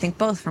 I think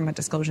both from a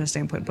disclosure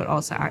standpoint, but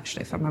also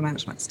actually from a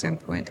management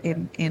standpoint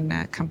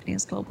in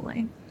companies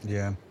globally.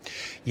 Yeah.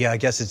 I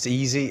guess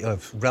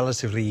it's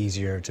relatively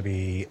easier to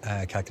be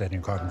calculating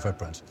your carbon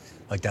footprint.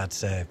 Like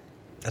that's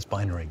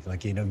binary.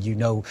 Like,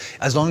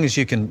 as long as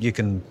you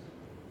can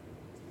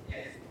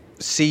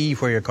see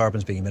where your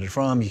carbon's being emitted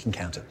from, you can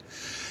count it.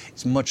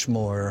 It's much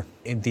more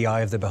in the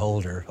eye of the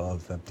beholder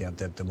of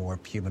the more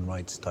human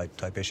rights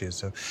type issues.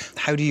 So,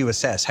 how do you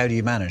assess? How do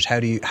you manage?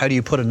 How do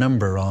you put a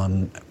number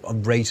on a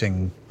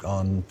rating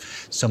on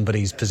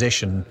somebody's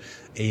position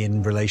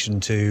in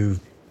relation to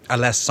a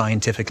less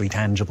scientifically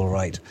tangible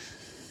right?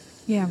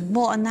 Yeah,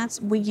 well, and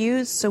we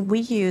use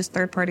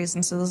third parties,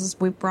 and so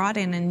we brought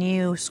in a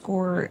new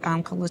score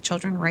called the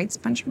Children's Rights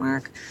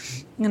Benchmark,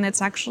 and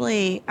it's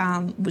actually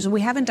so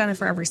we haven't done it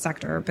for every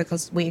sector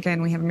because we have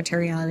a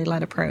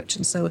materiality-led approach,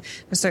 and so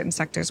for certain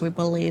sectors we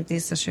believe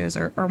these issues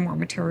are more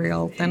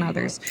material than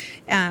others,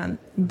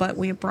 but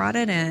we brought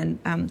it in.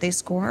 They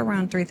score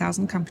around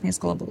 3,000 companies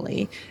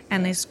globally,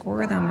 and they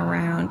score them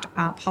around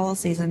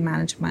policies and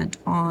management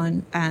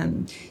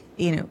on.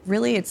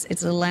 Really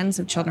it's a lens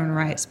of children's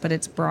rights, but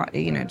it's broad,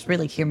 it's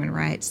really human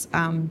rights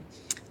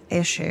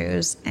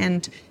issues.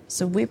 And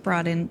so we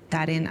brought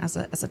that in as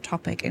a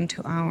topic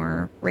into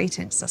our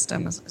rating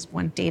system as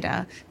one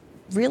data,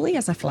 really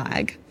as a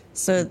flag.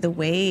 So the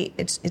way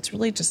it's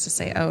really just to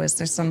say, is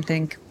there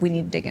something we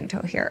need to dig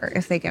into here?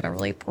 If they get a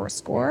really poor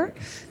score,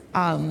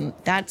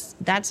 that's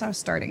our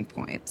starting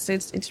point. So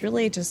it's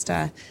really just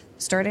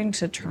starting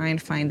to try and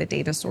find the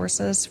data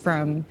sources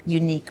from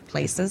unique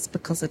places,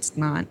 because it's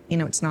not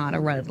a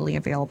readily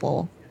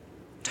available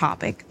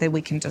topic that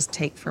we can just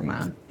take from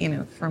a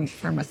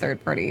from a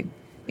third party,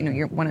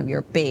 one of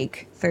your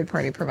big third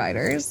party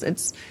providers.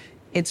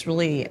 it's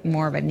really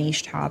more of a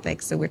niche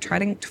topic. So we're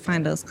trying to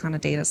find those kind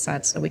of data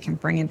sets that we can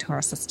bring into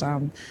our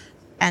system.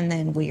 And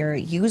then we are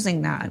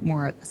using that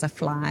more as a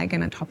flag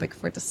and a topic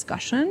for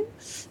discussion.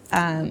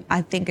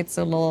 I think it's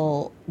a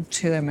little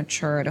too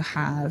immature to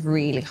have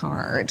really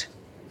hard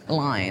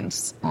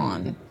lines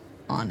on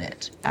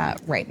it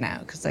right now,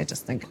 because I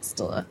just think it's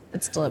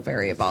still a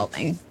very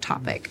evolving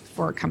topic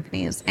for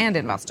companies and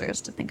investors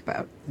to think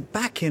about.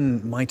 Back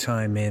in my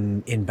time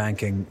in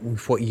banking,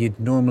 what you'd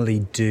normally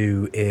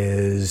do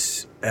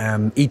is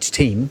each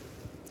team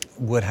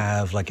would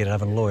have, like, it'd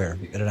have a lawyer,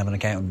 it'd have an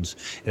accountant,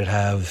 it'd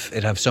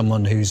have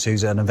someone who's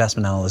an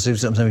investment analyst,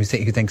 who's someone who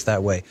thinks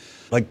that way.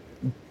 Like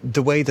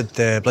the way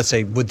that let's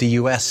say, would the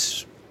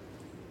US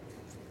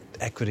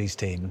equities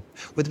team,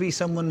 would there be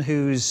someone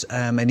who's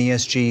an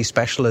ESG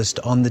specialist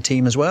on the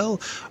team as well,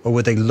 or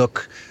would they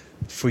look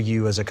for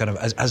you as a kind of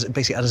as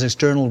basically as an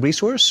external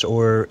resource,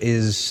 or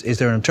is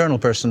there an internal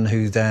person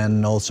who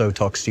then also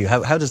talks to you?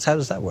 How does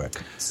that work?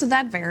 So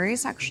that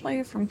varies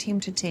actually from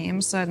team to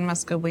team. So at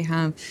Invesco we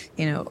have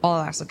all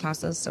asset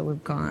classes. So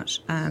we've got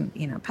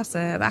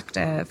passive,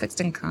 active,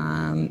 fixed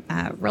income,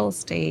 real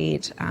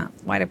estate,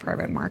 wider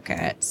private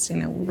markets.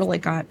 We really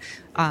got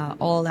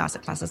all the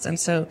asset classes, and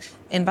so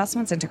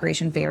investments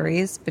integration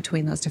varies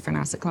between those different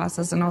asset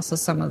classes, and also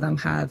some of them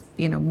have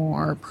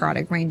more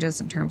product ranges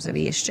in terms of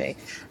ESG.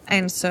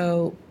 And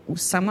so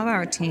some of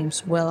our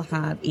teams will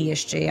have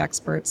ESG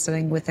experts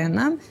sitting within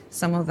them,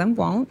 some of them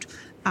won't.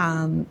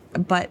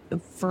 But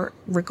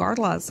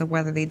regardless of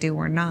whether they do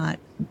or not,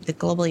 the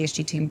global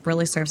ESG team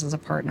really serves as a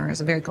partner.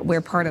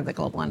 We're part of the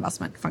global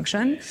investment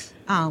function.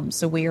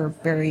 So we are a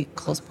very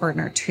close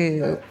partner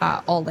to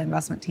all the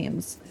investment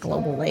teams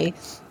globally.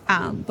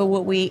 But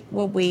what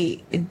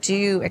we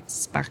do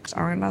expect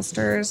our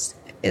investors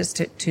is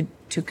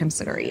to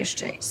consider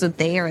ESG. So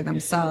they are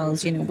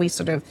themselves, we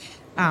sort of,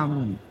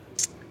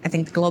 I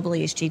think the global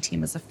ESG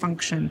team is a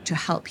function to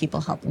help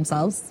people help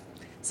themselves.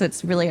 So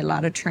it's really a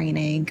lot of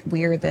training.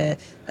 We're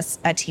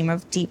a team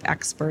of deep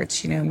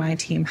experts. My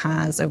team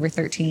has over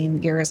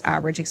 13 years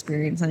average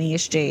experience in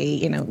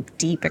ESG,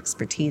 deep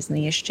expertise in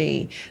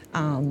ESG,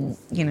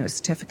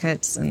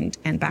 certificates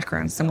and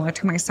backgrounds similar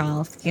to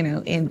myself,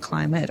 in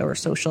climate or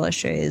social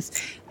issues.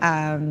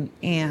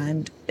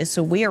 And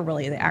so we are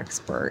really the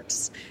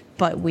experts.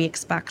 But we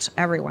expect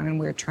everyone, and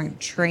we're trying to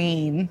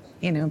train,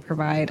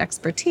 provide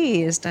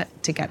expertise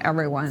to get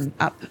everyone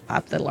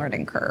up the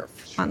learning curve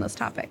on this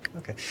topic.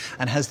 Okay.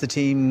 And has the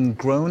team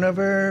grown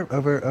over?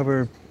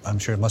 I'm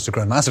sure it must have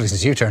grown massively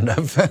since you turned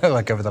up,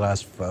 like over the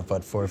last, 4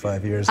 or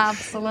 5 years.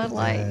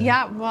 Absolutely.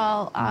 Yeah.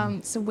 Well,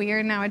 so we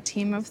are now a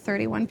team of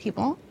 31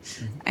 people,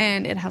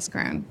 and it has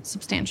grown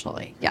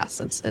substantially.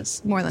 Yes,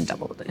 it's more than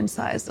doubled in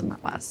size in the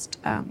last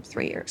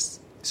 3 years.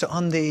 So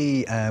on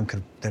the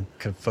kind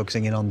of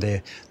focusing in on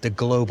the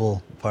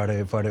global part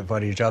of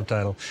your job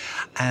title,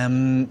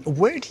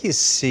 where do you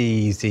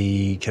see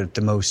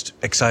the most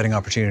exciting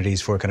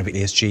opportunities for kind of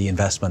ESG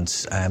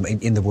investments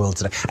in the world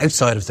today,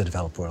 outside of the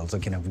developed world?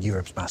 Like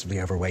Europe's massively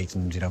overweight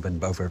and been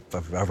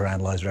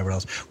overanalyzed, whatever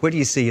else. Where do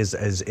you see is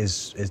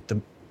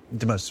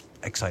the most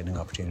exciting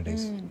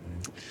opportunities?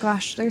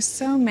 Gosh, there's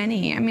so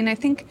many. I mean, I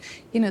think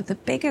the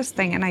biggest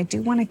thing, and I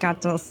do want to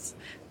get this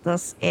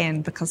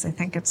in because I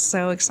think it's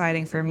so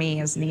exciting for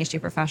me as an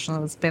ESG professional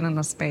that's been in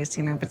this space,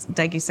 but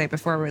like you say,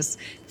 before it was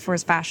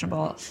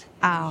fashionable.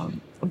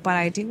 But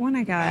I do want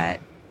to get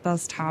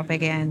this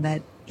topic in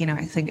that,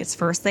 I think it's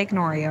first they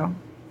ignore you,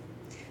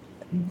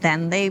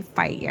 then they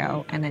fight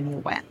you, and then you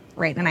win,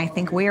 right? And I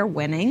think we are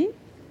winning,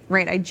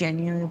 right? I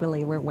genuinely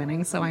believe we're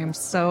winning. So I am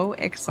so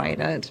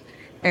excited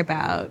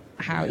about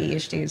how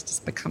ESG is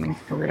just becoming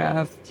part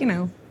of,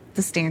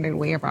 the standard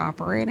way of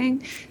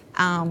operating.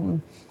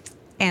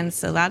 And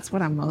so that's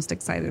what I'm most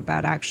excited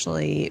about,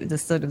 actually,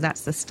 that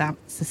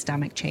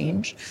systemic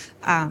change.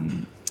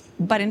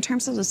 But in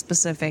terms of the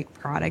specific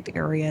product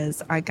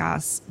areas, I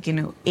guess,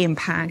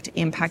 impact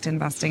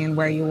investing, and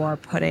where you are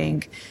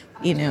putting,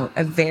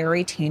 a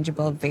very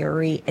tangible,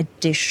 very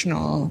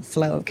additional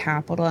flow of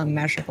capital, a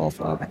measurable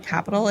flow of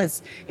capital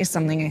is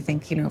something I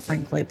think,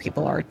 frankly,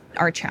 people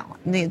are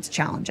challenging. It's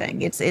challenging.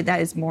 That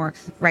is more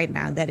right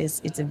now.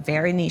 It's a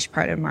very niche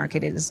part of the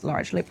market. It is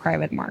largely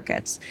private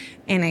markets.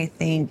 And I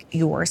think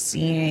you are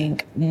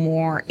seeing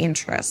more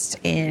interest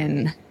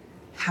in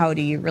how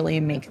do you really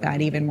make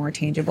that even more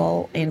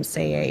tangible in,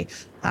 say,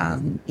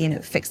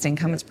 fixed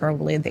income is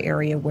probably the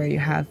area where you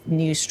have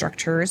new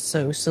structures,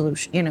 so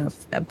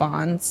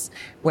bonds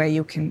where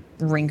you can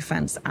ring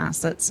fence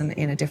assets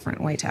in a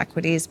different way to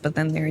equities, but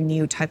then there are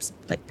new types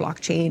like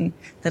blockchain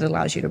that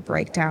allows you to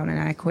break down an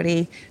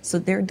equity. So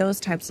there are those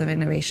types of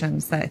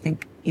innovations that I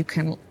think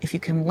if you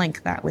can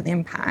link that with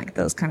impact,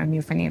 those kind of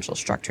new financial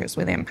structures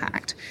with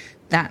impact,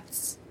 that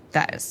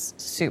is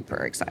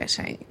super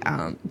exciting.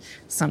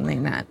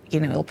 Something that,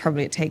 it'll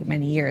probably take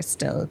many years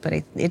still, but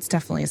it's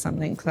definitely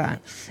something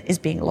that is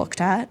being looked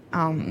at.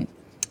 And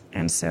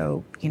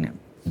so,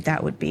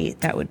 that would be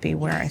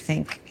where I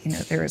think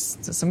there's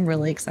some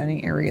really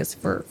exciting areas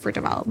for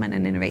development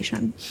and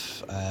innovation.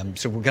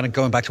 So we're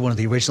going back to one of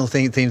the original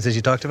themes that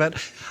you talked about.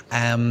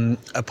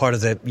 A part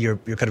of your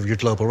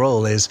global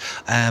role is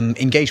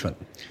engagement.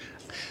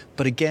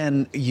 But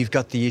again, you've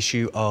got the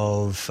issue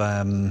of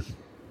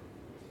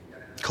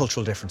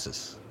cultural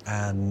differences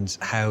and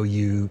how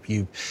you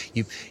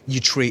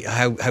treat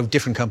how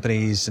different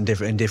companies in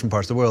different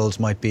parts of the world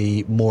might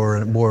be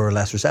more or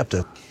less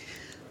receptive.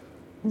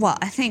 Well,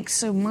 I think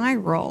so. My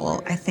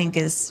role, I think,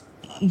 is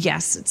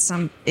yes,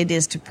 it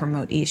is to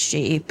promote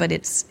ESG, but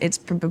it's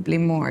probably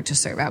more to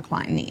serve our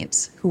client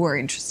needs who are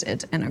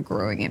interested and a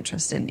growing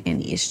interest in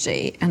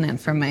ESG. And then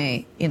from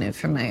a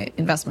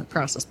investment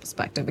process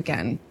perspective,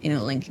 again,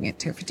 linking it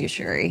to a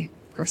fiduciary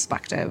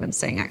perspective and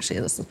saying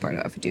actually this is part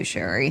of a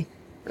fiduciary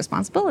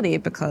responsibility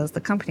because the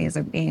companies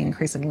are being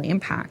increasingly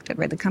impacted,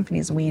 right? The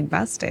companies we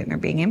invest in are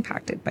being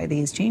impacted by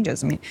these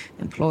changes. I mean,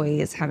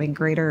 employees having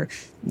greater,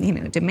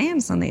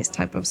 demands on these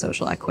type of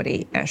social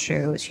equity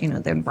issues.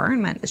 The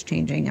environment is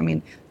changing. I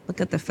mean, look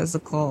at the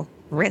physical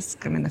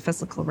risk. I mean, the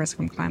physical risk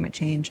from climate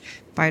change,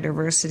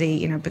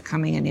 biodiversity,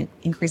 becoming an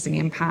increasing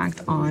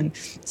impact on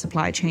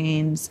supply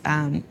chains,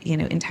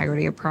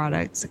 integrity of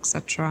products,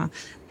 etc.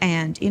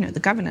 And, the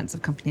governance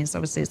of companies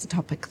obviously is a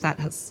topic that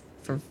has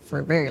for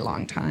a very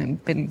long time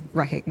been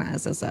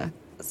recognized as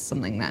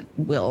something that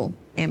will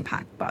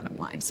impact bottom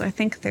line. So I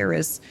think there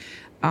is,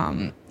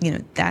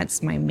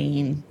 that's my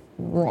main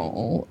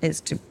role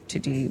is to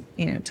do,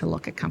 to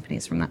look at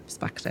companies from that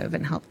perspective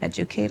and help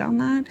educate on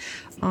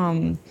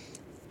that.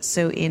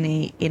 So in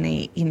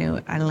a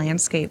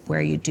landscape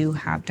where you do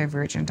have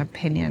divergent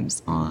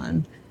opinions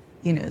on,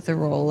 the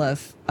role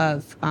of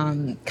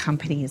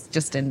companies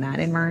just in that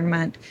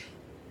environment,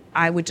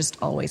 I would just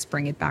always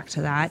bring it back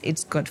to that.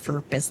 It's good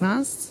for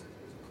business,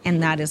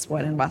 and that is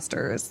what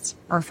investors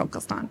are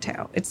focused on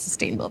too. It's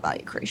sustainable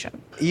value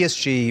creation.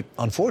 ESG,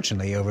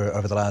 unfortunately,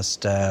 over the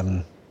last,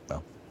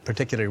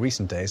 particularly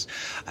recent days,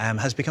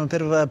 has become a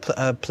bit of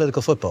a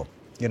political football.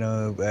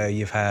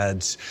 You've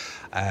had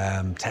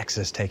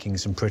Texas taking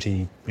some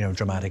pretty,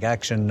 dramatic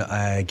action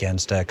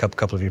against a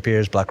couple of your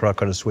peers, BlackRock,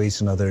 Credit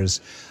Suisse, and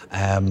others,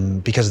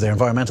 because of their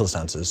environmental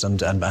stances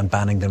and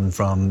banning them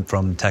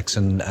from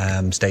Texan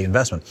state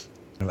investment.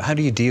 How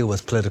do you deal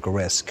with political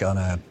risk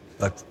from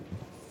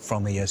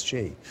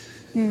ESG?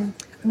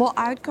 Well,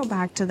 I would go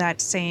back to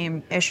that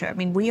same issue. I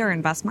mean, we are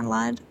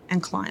investment-led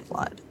and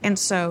client-led. And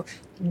so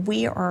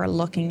we are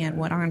looking at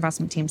what our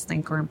investment teams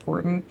think are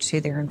important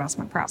to their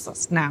investment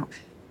process. Now,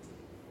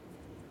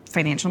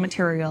 financial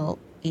material,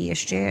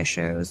 ESG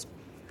issues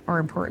are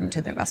important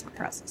to the investment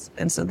process.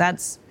 And so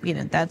that's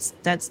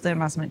the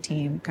investment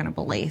team kind of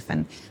belief.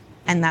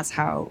 And that's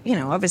how,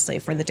 obviously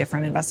for the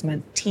different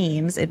investment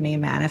teams, it may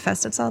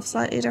manifest itself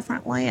slightly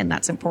differently. And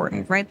that's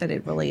important, right? That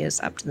it really is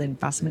up to the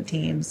investment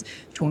teams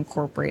to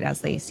incorporate as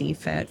they see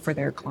fit for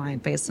their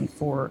client base and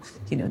for,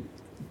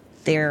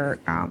 their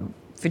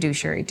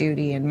fiduciary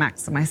duty and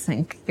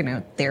maximizing,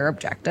 their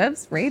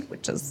objectives, right?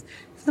 Which is,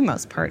 for the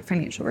most part,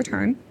 financial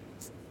return.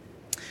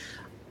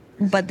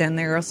 But then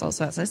there is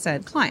also, as I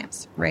said,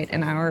 clients, right?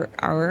 And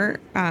our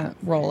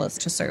role is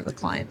to serve the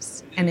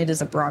clients. And it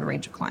is a broad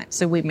range of clients.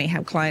 So we may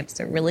have clients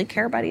that really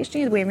care about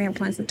ESG. We may have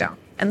clients that don't.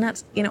 And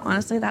that's,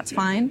 honestly, that's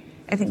fine.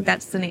 I think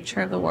that's the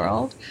nature of the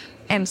world.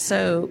 And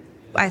so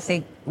I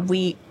think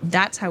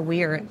that's how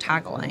we are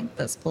tackling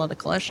this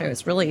political issue.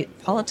 It's really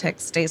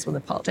politics stays with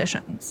the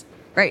politicians,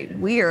 right?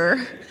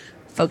 We're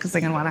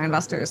focusing on what our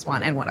investors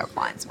want and what our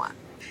clients want.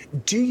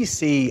 Do you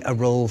see a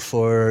role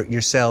for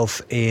yourself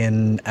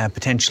in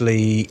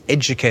potentially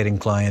educating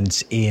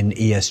clients in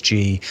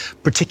ESG,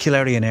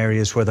 particularly in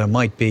areas where there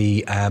might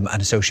be an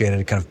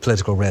associated kind of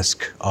political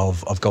risk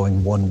of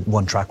going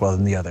one track rather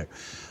than the other?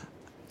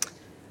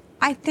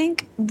 I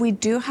think we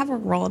do have a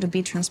role to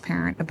be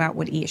transparent about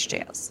what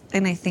ESG is.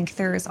 And I think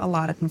there is a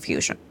lot of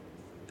confusion,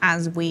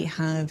 as we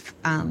have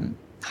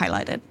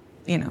highlighted,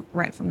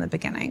 right from the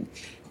beginning.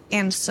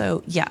 And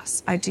so,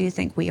 yes, I do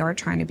think we are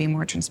trying to be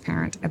more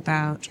transparent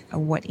about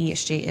what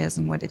ESG is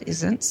and what it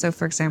isn't. So,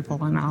 for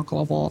example, in our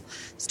global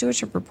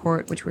stewardship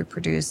report, which we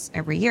produce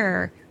every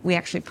year, we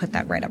actually put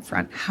that right up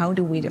front. How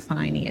do we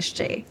define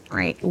ESG,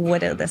 right?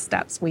 What are the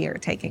steps we are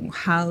taking?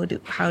 How do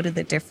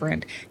the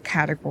different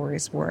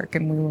categories work?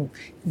 And we were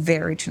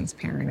very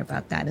transparent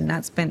about that. And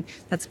that's been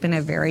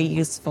a very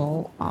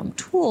useful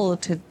tool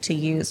to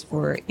use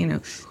for,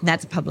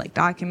 that's a public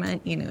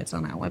document, it's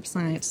on our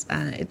websites.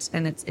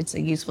 It's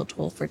a useful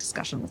tool for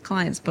discussion with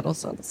clients, but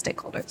also the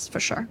stakeholders, for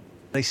sure.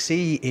 I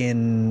see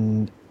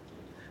in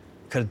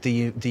kind of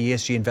the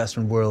ESG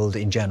investment world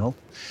in general,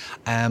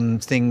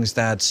 things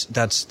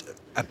that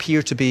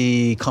appear to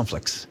be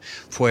conflicts,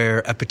 where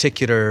a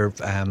particular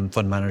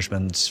fund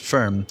management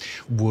firm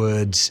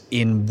would,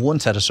 in one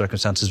set of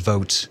circumstances,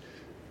 vote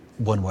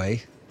one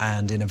way,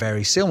 and in a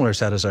very similar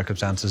set of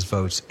circumstances,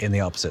 vote in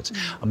the opposite.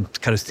 I'm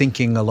kind of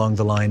thinking along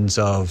the lines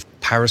of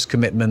Paris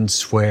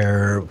commitments,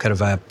 where kind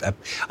of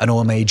an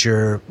oil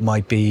major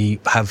might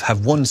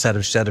have one set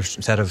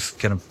of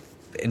kind of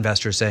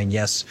investors saying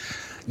yes,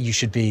 you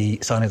should be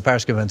signing the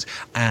Paris Agreement,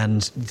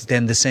 and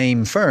then the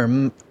same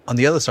firm on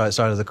the other side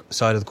of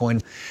the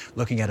coin,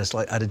 looking at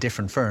a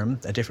different firm,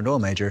 a different oil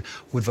major,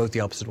 would vote the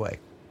opposite way.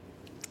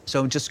 So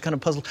I'm just kind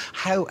of puzzled.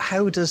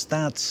 How does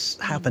that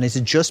happen? Is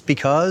it just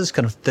because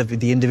kind of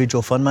the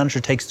individual fund manager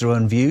takes their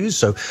own views?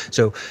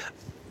 So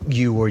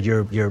you or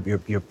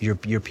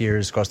your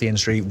peers across the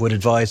industry would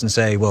advise and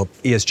say, well,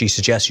 ESG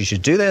suggests you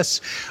should do this,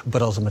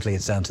 but ultimately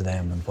it's down to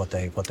them and what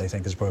they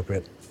think is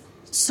appropriate.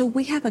 So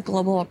we have a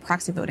global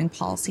proxy voting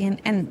policy,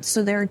 and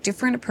so there are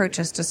different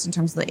approaches just in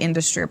terms of the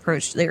industry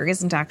approach. There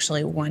isn't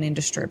actually one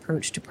industry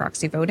approach to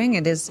proxy voting.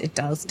 It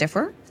does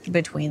differ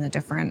between the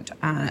different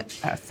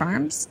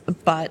firms,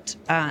 but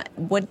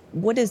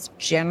what is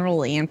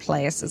generally in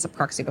place is a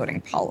proxy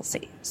voting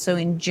policy. So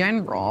in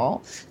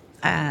general,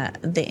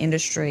 the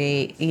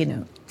industry,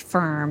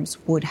 firms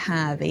would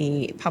have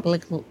a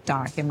public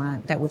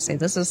document that would say,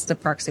 this is the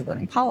proxy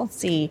voting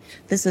policy,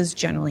 this is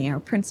generally our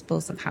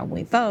principles of how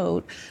we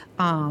vote.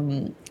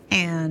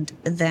 And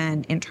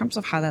then in terms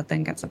of how that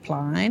then gets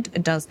applied,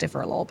 it does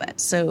differ a little bit.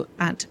 So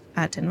at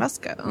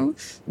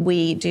Invesco,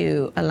 we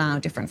do allow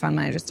different fund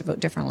managers to vote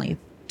differently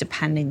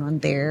depending on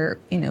their,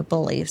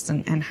 beliefs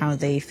and how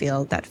they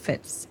feel that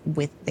fits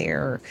with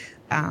their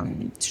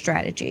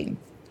strategy.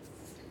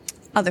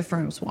 Other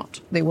firms won't.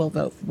 They will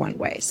vote one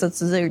way. So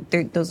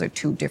those are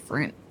two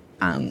different,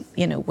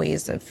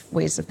 ways of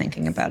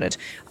thinking about it.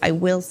 I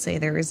will say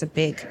there is a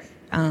big,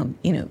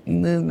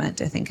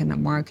 movement, I think, in the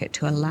market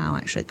to allow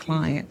actually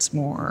clients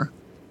more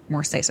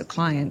say, so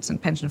clients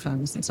and pension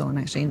funds and so on.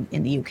 Actually,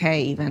 in the UK,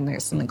 even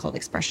there's something called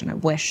expression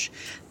of wish,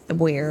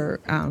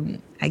 where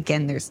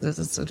again there's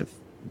a sort of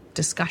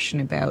discussion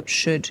about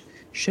should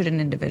an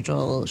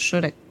individual,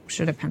 should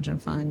a pension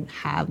fund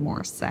have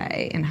more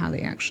say in how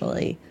they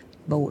actually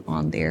vote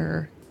on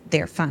their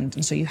fund.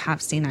 And so you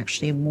have seen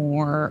actually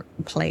more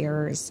industry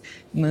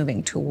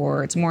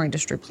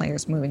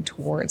players moving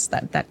towards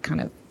that kind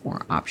of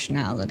more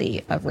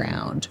optionality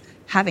around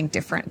having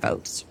different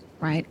votes,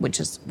 right? Which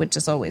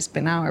has always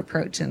been our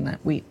approach, in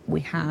that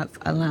we have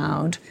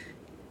allowed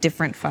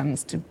different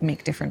funds to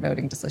make different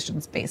voting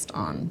decisions based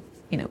on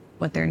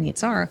what their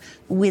needs are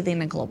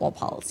within a global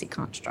policy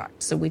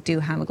construct. So we do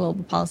have a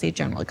global policy,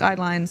 general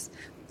guidelines,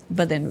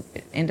 but then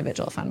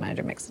individual fund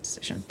manager makes a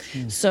decision.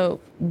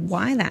 So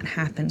why that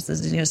happens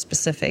is a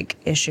specific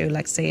issue,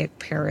 like say a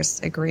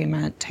Paris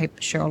Agreement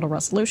type shareholder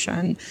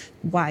resolution,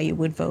 why you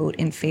would vote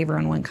in favor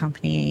on one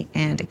company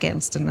and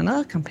against in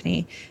another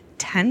company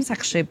tends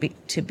actually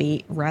to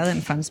be rather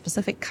than fund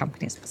specific,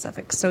 company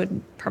specific. So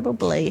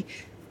probably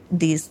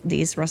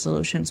these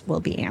resolutions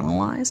will be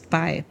analyzed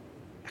by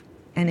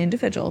an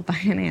individual, by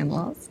an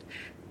analyst,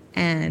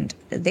 and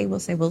they will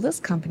say, well,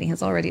 this company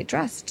has already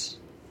has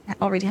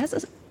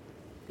a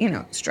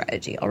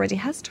strategy, already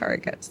has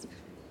targets.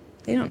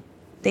 We don't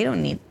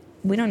need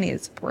to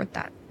support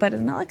that. But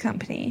another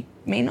company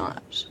may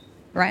not,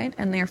 right?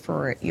 And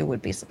therefore you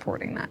would be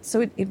supporting that.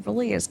 So it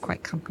really is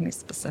quite company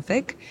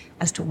specific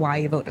as to why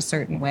you vote a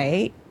certain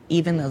way,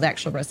 even though the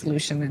actual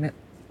resolution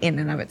in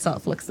and of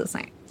itself looks the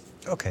same.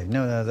 Okay,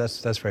 no,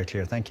 that's very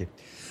clear. Thank you.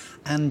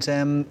 And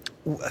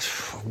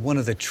one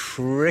of the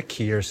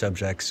trickier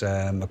subjects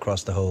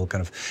across the whole kind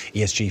of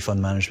ESG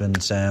fund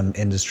management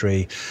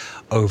industry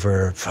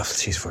for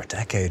a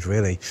decade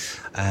really,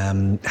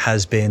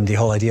 has been the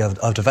whole idea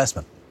of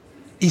divestment.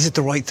 Is it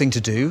the right thing to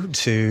do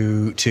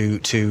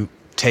to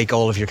take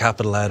all of your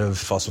capital out of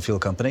fossil fuel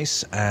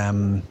companies,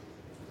 and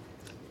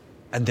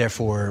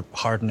therefore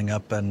hardening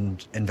up an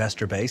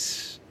investor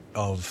base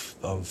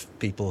of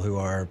people who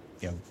are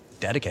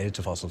dedicated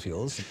to fossil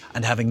fuels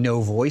and having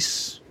no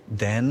voice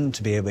then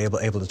to be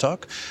able to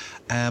talk,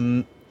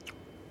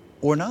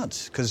 or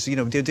not? Because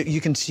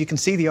you can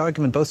see the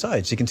argument both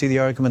sides. You can see the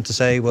argument to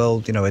say,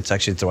 well, it's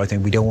actually the right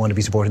thing. We don't want to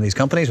be supporting these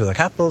companies with our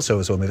capital, so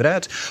we'll move it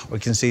out. Or you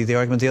can see the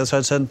argument the other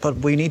side said, but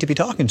we need to be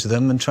talking to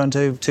them and trying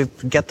to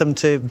get them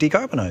to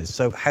decarbonise.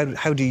 So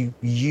how do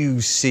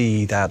you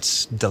see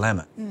that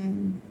dilemma?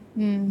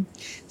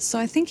 So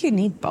I think you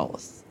need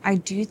both. I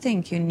do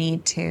think you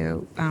need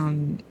to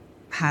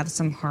have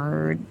some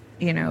hard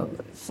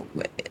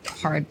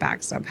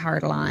backstop,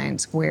 hard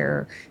lines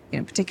where,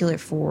 particularly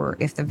for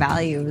if the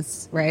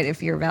values, right,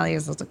 if your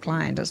values as a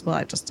client as well,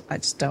 I just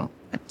don't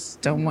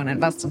want to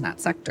invest in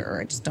that sector,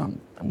 or I just don't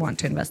want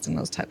to invest in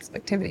those types of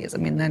activities. I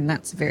mean, then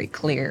that's a very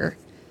clear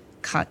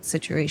cut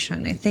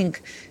situation. I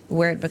think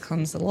where it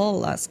becomes a little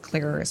less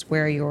clear is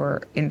where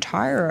your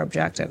entire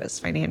objective is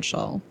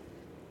financial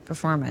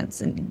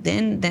performance. And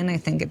then I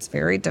think it's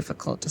very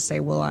difficult to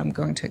say, well, I'm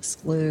going to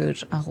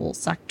exclude a whole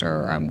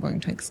sector, or I'm going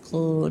to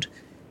exclude,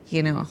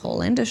 a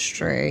whole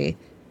industry.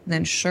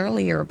 Then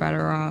surely you're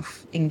better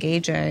off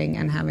engaging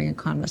and having a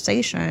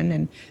conversation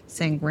and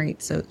saying,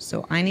 right,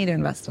 so I need to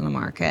invest in the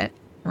market,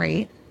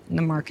 right? And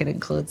the market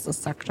includes the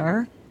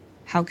sector.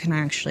 How can I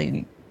actually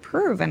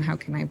improve, and how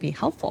can I be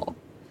helpful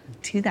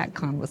to that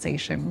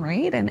conversation,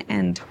 right?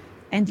 And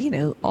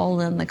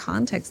all in the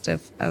context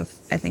of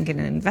I think in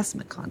an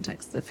investment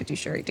context, the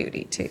fiduciary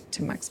duty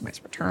to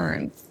maximize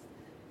returns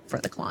for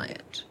the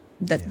client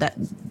that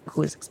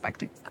who is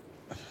expecting that.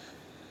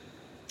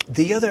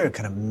 The other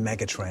kind of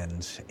mega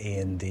trend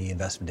in the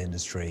investment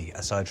industry,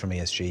 aside from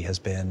ESG, has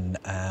been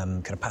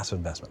kind of passive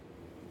investment.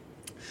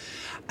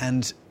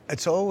 And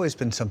it's always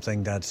been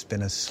something that's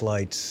been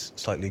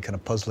slightly kind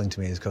of puzzling to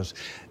me, is because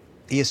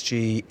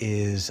ESG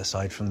is,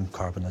 aside from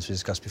carbon, as we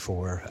discussed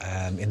before,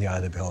 in the eye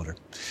of the beholder.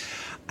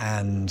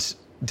 And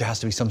there has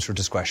to be some sort of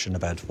discretion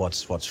about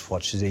what's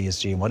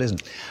ESG and what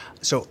isn't.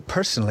 So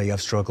personally,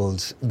 I've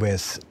struggled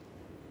with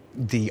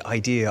the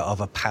idea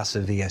of a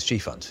passive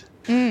ESG fund.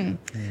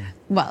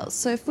 Well,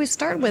 so if we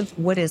start with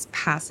what is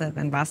passive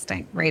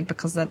investing, right?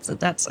 Because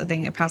that's I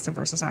think a passive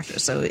versus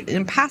active. So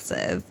in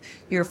passive,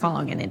 you're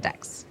following an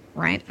index,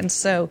 right? And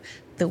so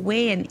the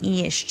way an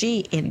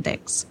ESG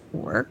index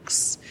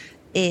works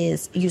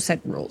is you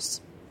set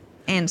rules.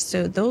 And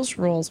so those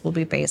rules will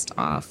be based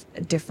off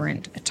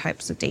different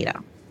types of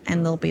data,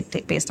 and they'll be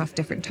based off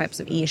different types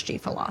of ESG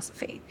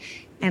philosophy.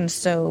 And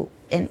so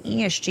an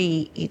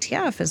ESG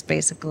ETF is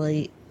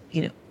basically,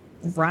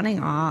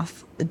 running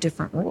off the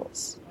different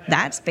rules.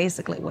 That's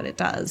basically what it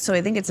does. So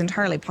I think it's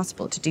entirely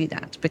possible to do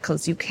that,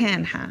 because you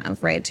can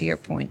have, right, to your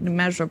point, the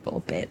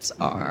measurable bits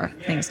are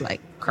things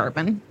like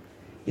carbon.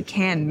 You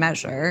can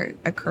measure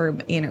a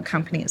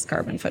company's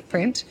carbon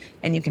footprint,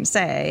 and you can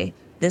say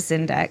this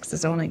index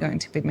is only going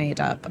to be made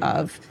up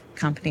of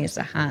companies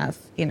that have,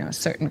 a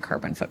certain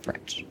carbon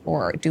footprint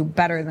or do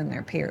better than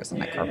their peers on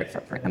that carbon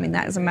footprint. I mean,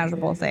 that is a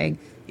measurable thing.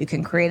 You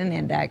can create an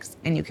index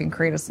and you can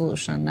create a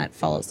solution that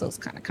follows those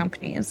kind of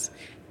companies.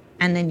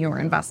 And then you're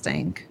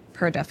investing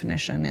per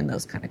definition in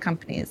those kind of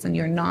companies. And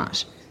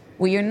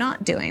what you're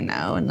not doing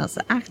though, and that's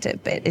the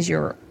active bit, is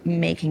you're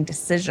making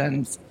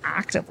decisions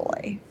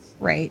actively,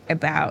 right,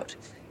 about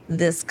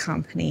this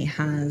company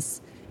has,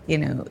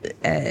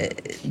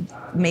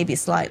 maybe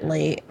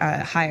slightly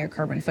higher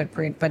carbon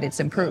footprint, but it's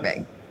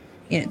improving.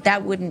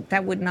 That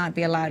would not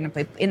be allowed.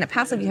 In the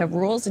passive, you have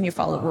rules and you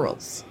follow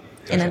rules.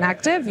 In an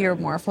active, you're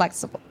more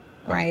flexible,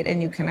 right?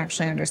 And you can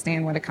actually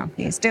understand what a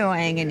company is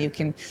doing, and you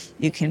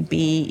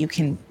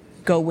can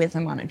go with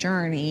them on a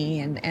journey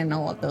and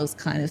all of those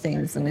kind of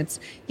things. And it's,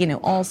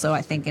 also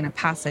I think in a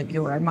passive,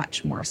 you are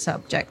much more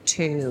subject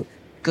to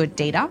good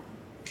data.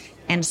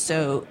 And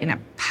so in a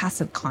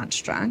passive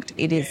construct,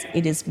 it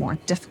is more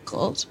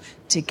difficult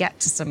to get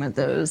to some of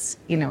those,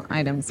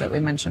 items that we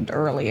mentioned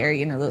earlier,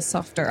 those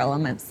softer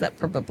elements that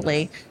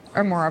probably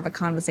are more of a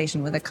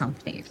conversation with a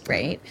company,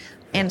 right?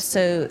 And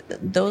so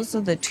those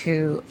are the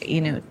two,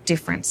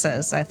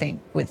 differences, I think,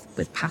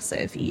 with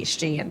passive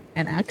ESG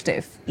and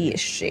active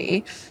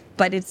ESG.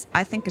 But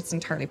I think it's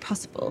entirely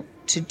possible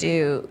to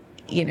do,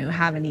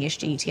 have an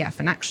ESG ETF.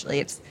 And actually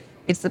it's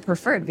the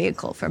preferred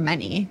vehicle for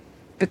many,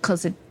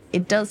 because it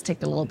does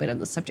take a little bit of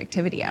the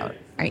subjectivity out,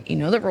 right?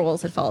 The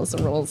rules, it follows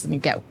the rules, and you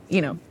get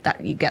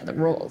the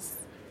rules.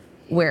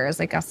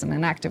 Whereas I guess in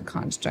an active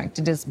construct,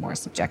 it is more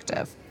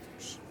subjective.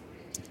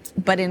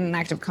 But in an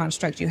active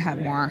construct, you have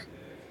more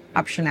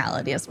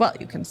optionality as well.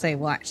 You can say,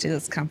 well, actually,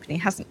 this company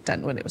hasn't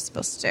done what it was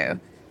supposed to do.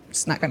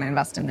 It's not going to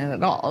invest in it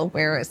at all.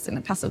 Whereas in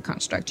a passive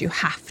construct, you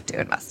have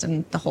to invest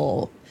in the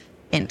whole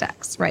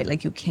index, right?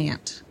 Like you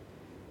can't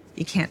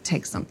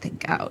take something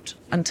out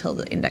until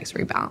the index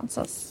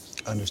rebalances.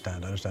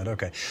 Understand.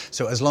 Okay.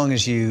 So as long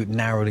as you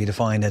narrowly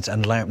define it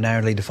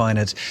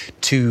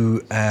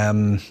to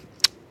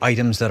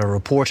items that are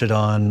reported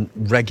on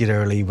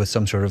regularly with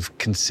some sort of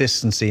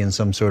consistency and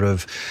some sort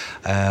of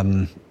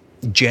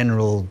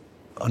general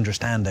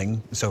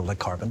understanding, so like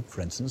carbon,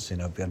 for instance,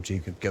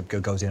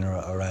 goes in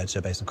or out, so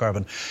based on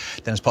carbon,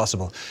 then it's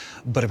possible.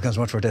 But it becomes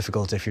much more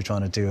difficult if you're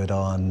trying to do it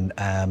on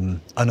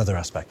other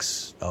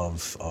aspects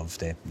of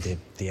the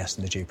S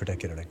and the G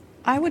particularly.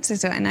 I would say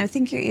so, and I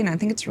think I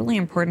think it's really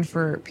important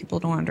for people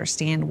to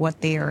understand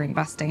what they are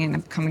investing in.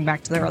 Coming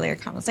back to the earlier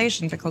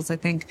conversation, because I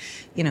think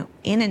in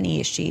an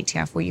ESG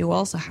ETF, where you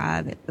also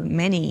have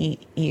many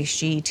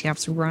ESG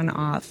ETFs run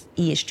off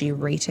ESG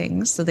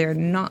ratings, so they're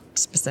not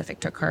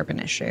specific to a carbon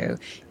issue.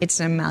 It's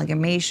an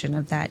amalgamation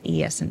of that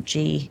ES and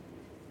G,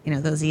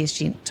 those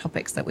ESG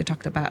topics that we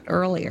talked about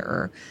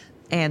earlier,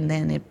 and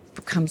then it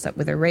comes up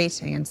with a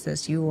rating and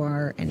says you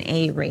are an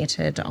A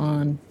rated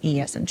on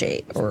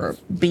ES&G or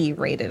B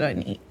rated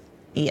on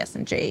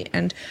ES&G.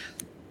 And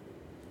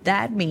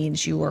that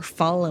means you are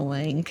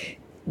following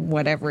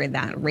whatever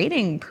that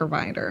rating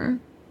provider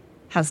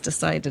has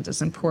decided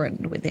is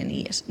important within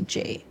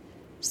ES&G.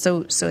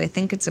 So I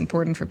think it's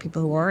important for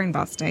people who are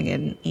investing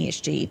in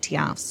ESG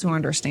ETFs to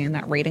understand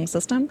that rating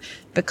system,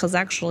 because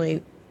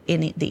actually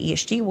in the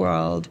ESG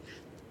world,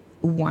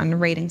 one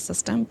rating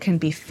system can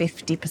be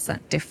 50%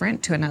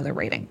 different to another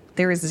rating.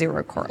 There is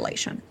zero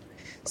correlation.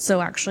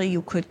 So actually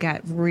you could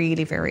get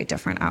really very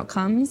different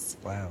outcomes.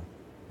 Wow.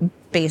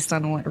 Based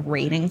on what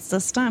rating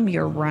system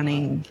you're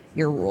running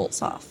your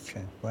rules off.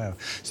 Okay, wow.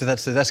 So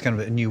that's kind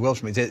of a new world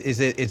for me.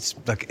 It's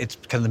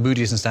kind of the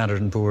Moody's and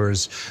Standard &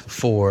 Poor's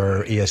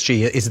for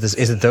ESG.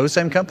 Is it those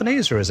same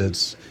companies, or is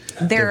it?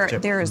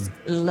 There's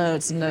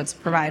loads and loads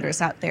of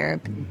providers out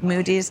there.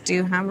 Moody's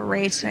do have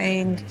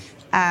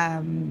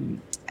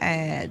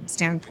a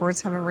Standard &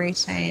 Poor's have a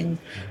rating.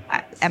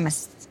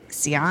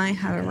 CI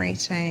have a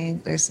rating.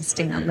 There's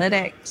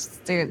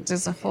Sustainalytics.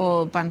 There's a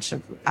whole bunch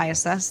of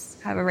ISS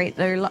have a rate.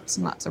 There are lots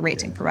and lots of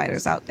rating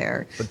providers out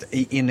there. But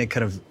in a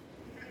kind of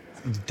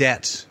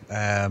debt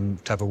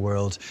type of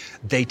world,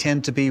 they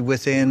tend to be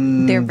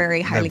within... They're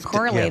very highly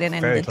correlated.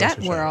 In the debt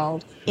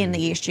world, in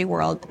the ESG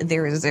world,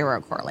 there is zero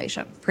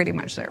correlation, pretty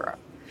much zero.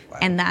 Wow.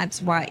 And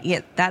that's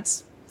why,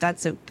 that's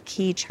a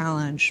key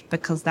challenge,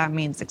 because that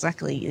means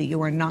exactly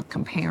you are not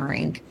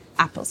comparing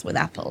apples with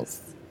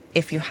apples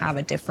if you have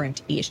a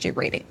different ESG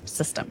rating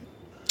system.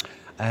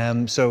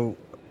 So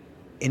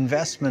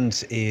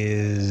investment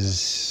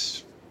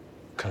is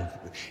kind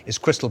of is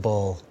crystal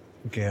ball,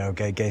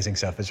 gazing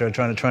stuff. It's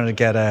trying to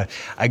get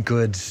a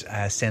good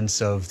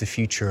sense of the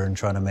future and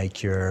trying to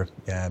make your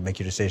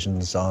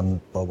decisions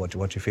on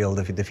what you feel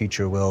the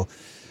future will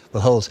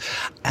hold.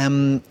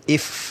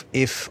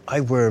 If I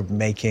were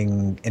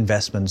making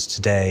investments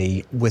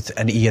today with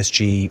an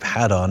ESG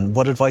hat on,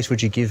 what advice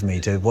would you give me?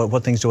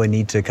 What things do I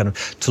need to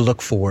to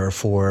look for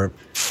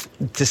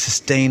the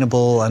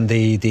sustainable and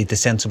the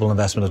sensible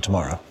investment of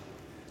tomorrow?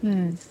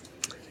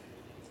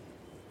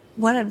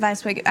 What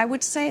advice would I give? I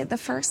would say the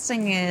first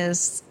thing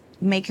is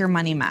make your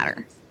money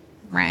matter,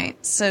 right?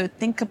 So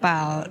think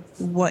about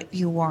what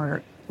you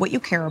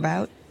care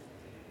about,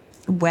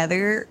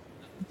 whether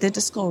the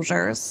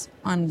disclosures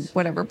on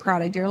whatever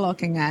product you're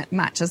looking at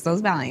matches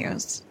those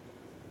values.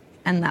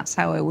 And that's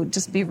how I would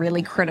just be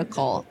really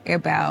critical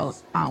about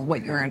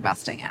what you're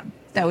investing in.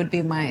 That would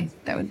be my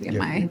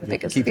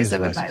biggest piece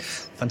of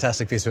advice.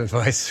 Fantastic piece of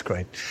advice.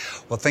 Great.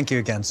 Well, thank you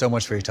again so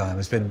much for your time.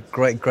 It's been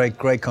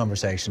great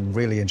conversation.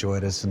 Really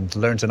enjoyed it and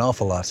learned an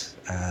awful lot.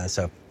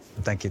 So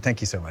thank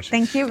you so much.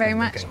 Thank you very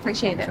much.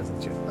 Appreciate it.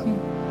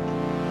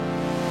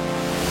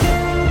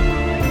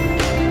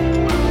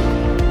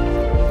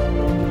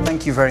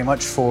 Thank you very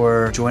much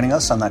for joining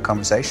us on that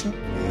conversation.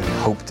 We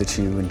hope that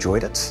you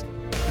enjoyed it.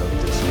 Hope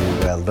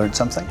that you learned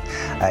something.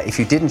 If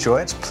you did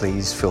enjoy it,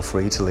 please feel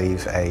free to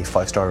leave a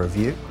 5-star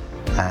review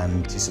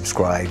and to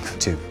subscribe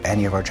to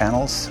any of our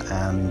channels,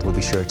 and we'll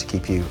be sure to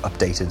keep you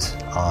updated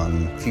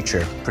on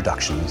future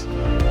productions.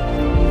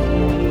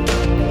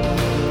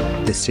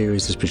 This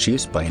series is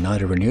produced by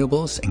United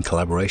Renewables in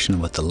collaboration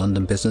with the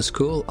London Business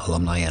School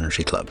Alumni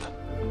Energy Club.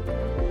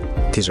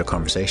 These are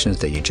conversations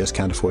that you just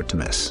can't afford to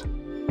miss.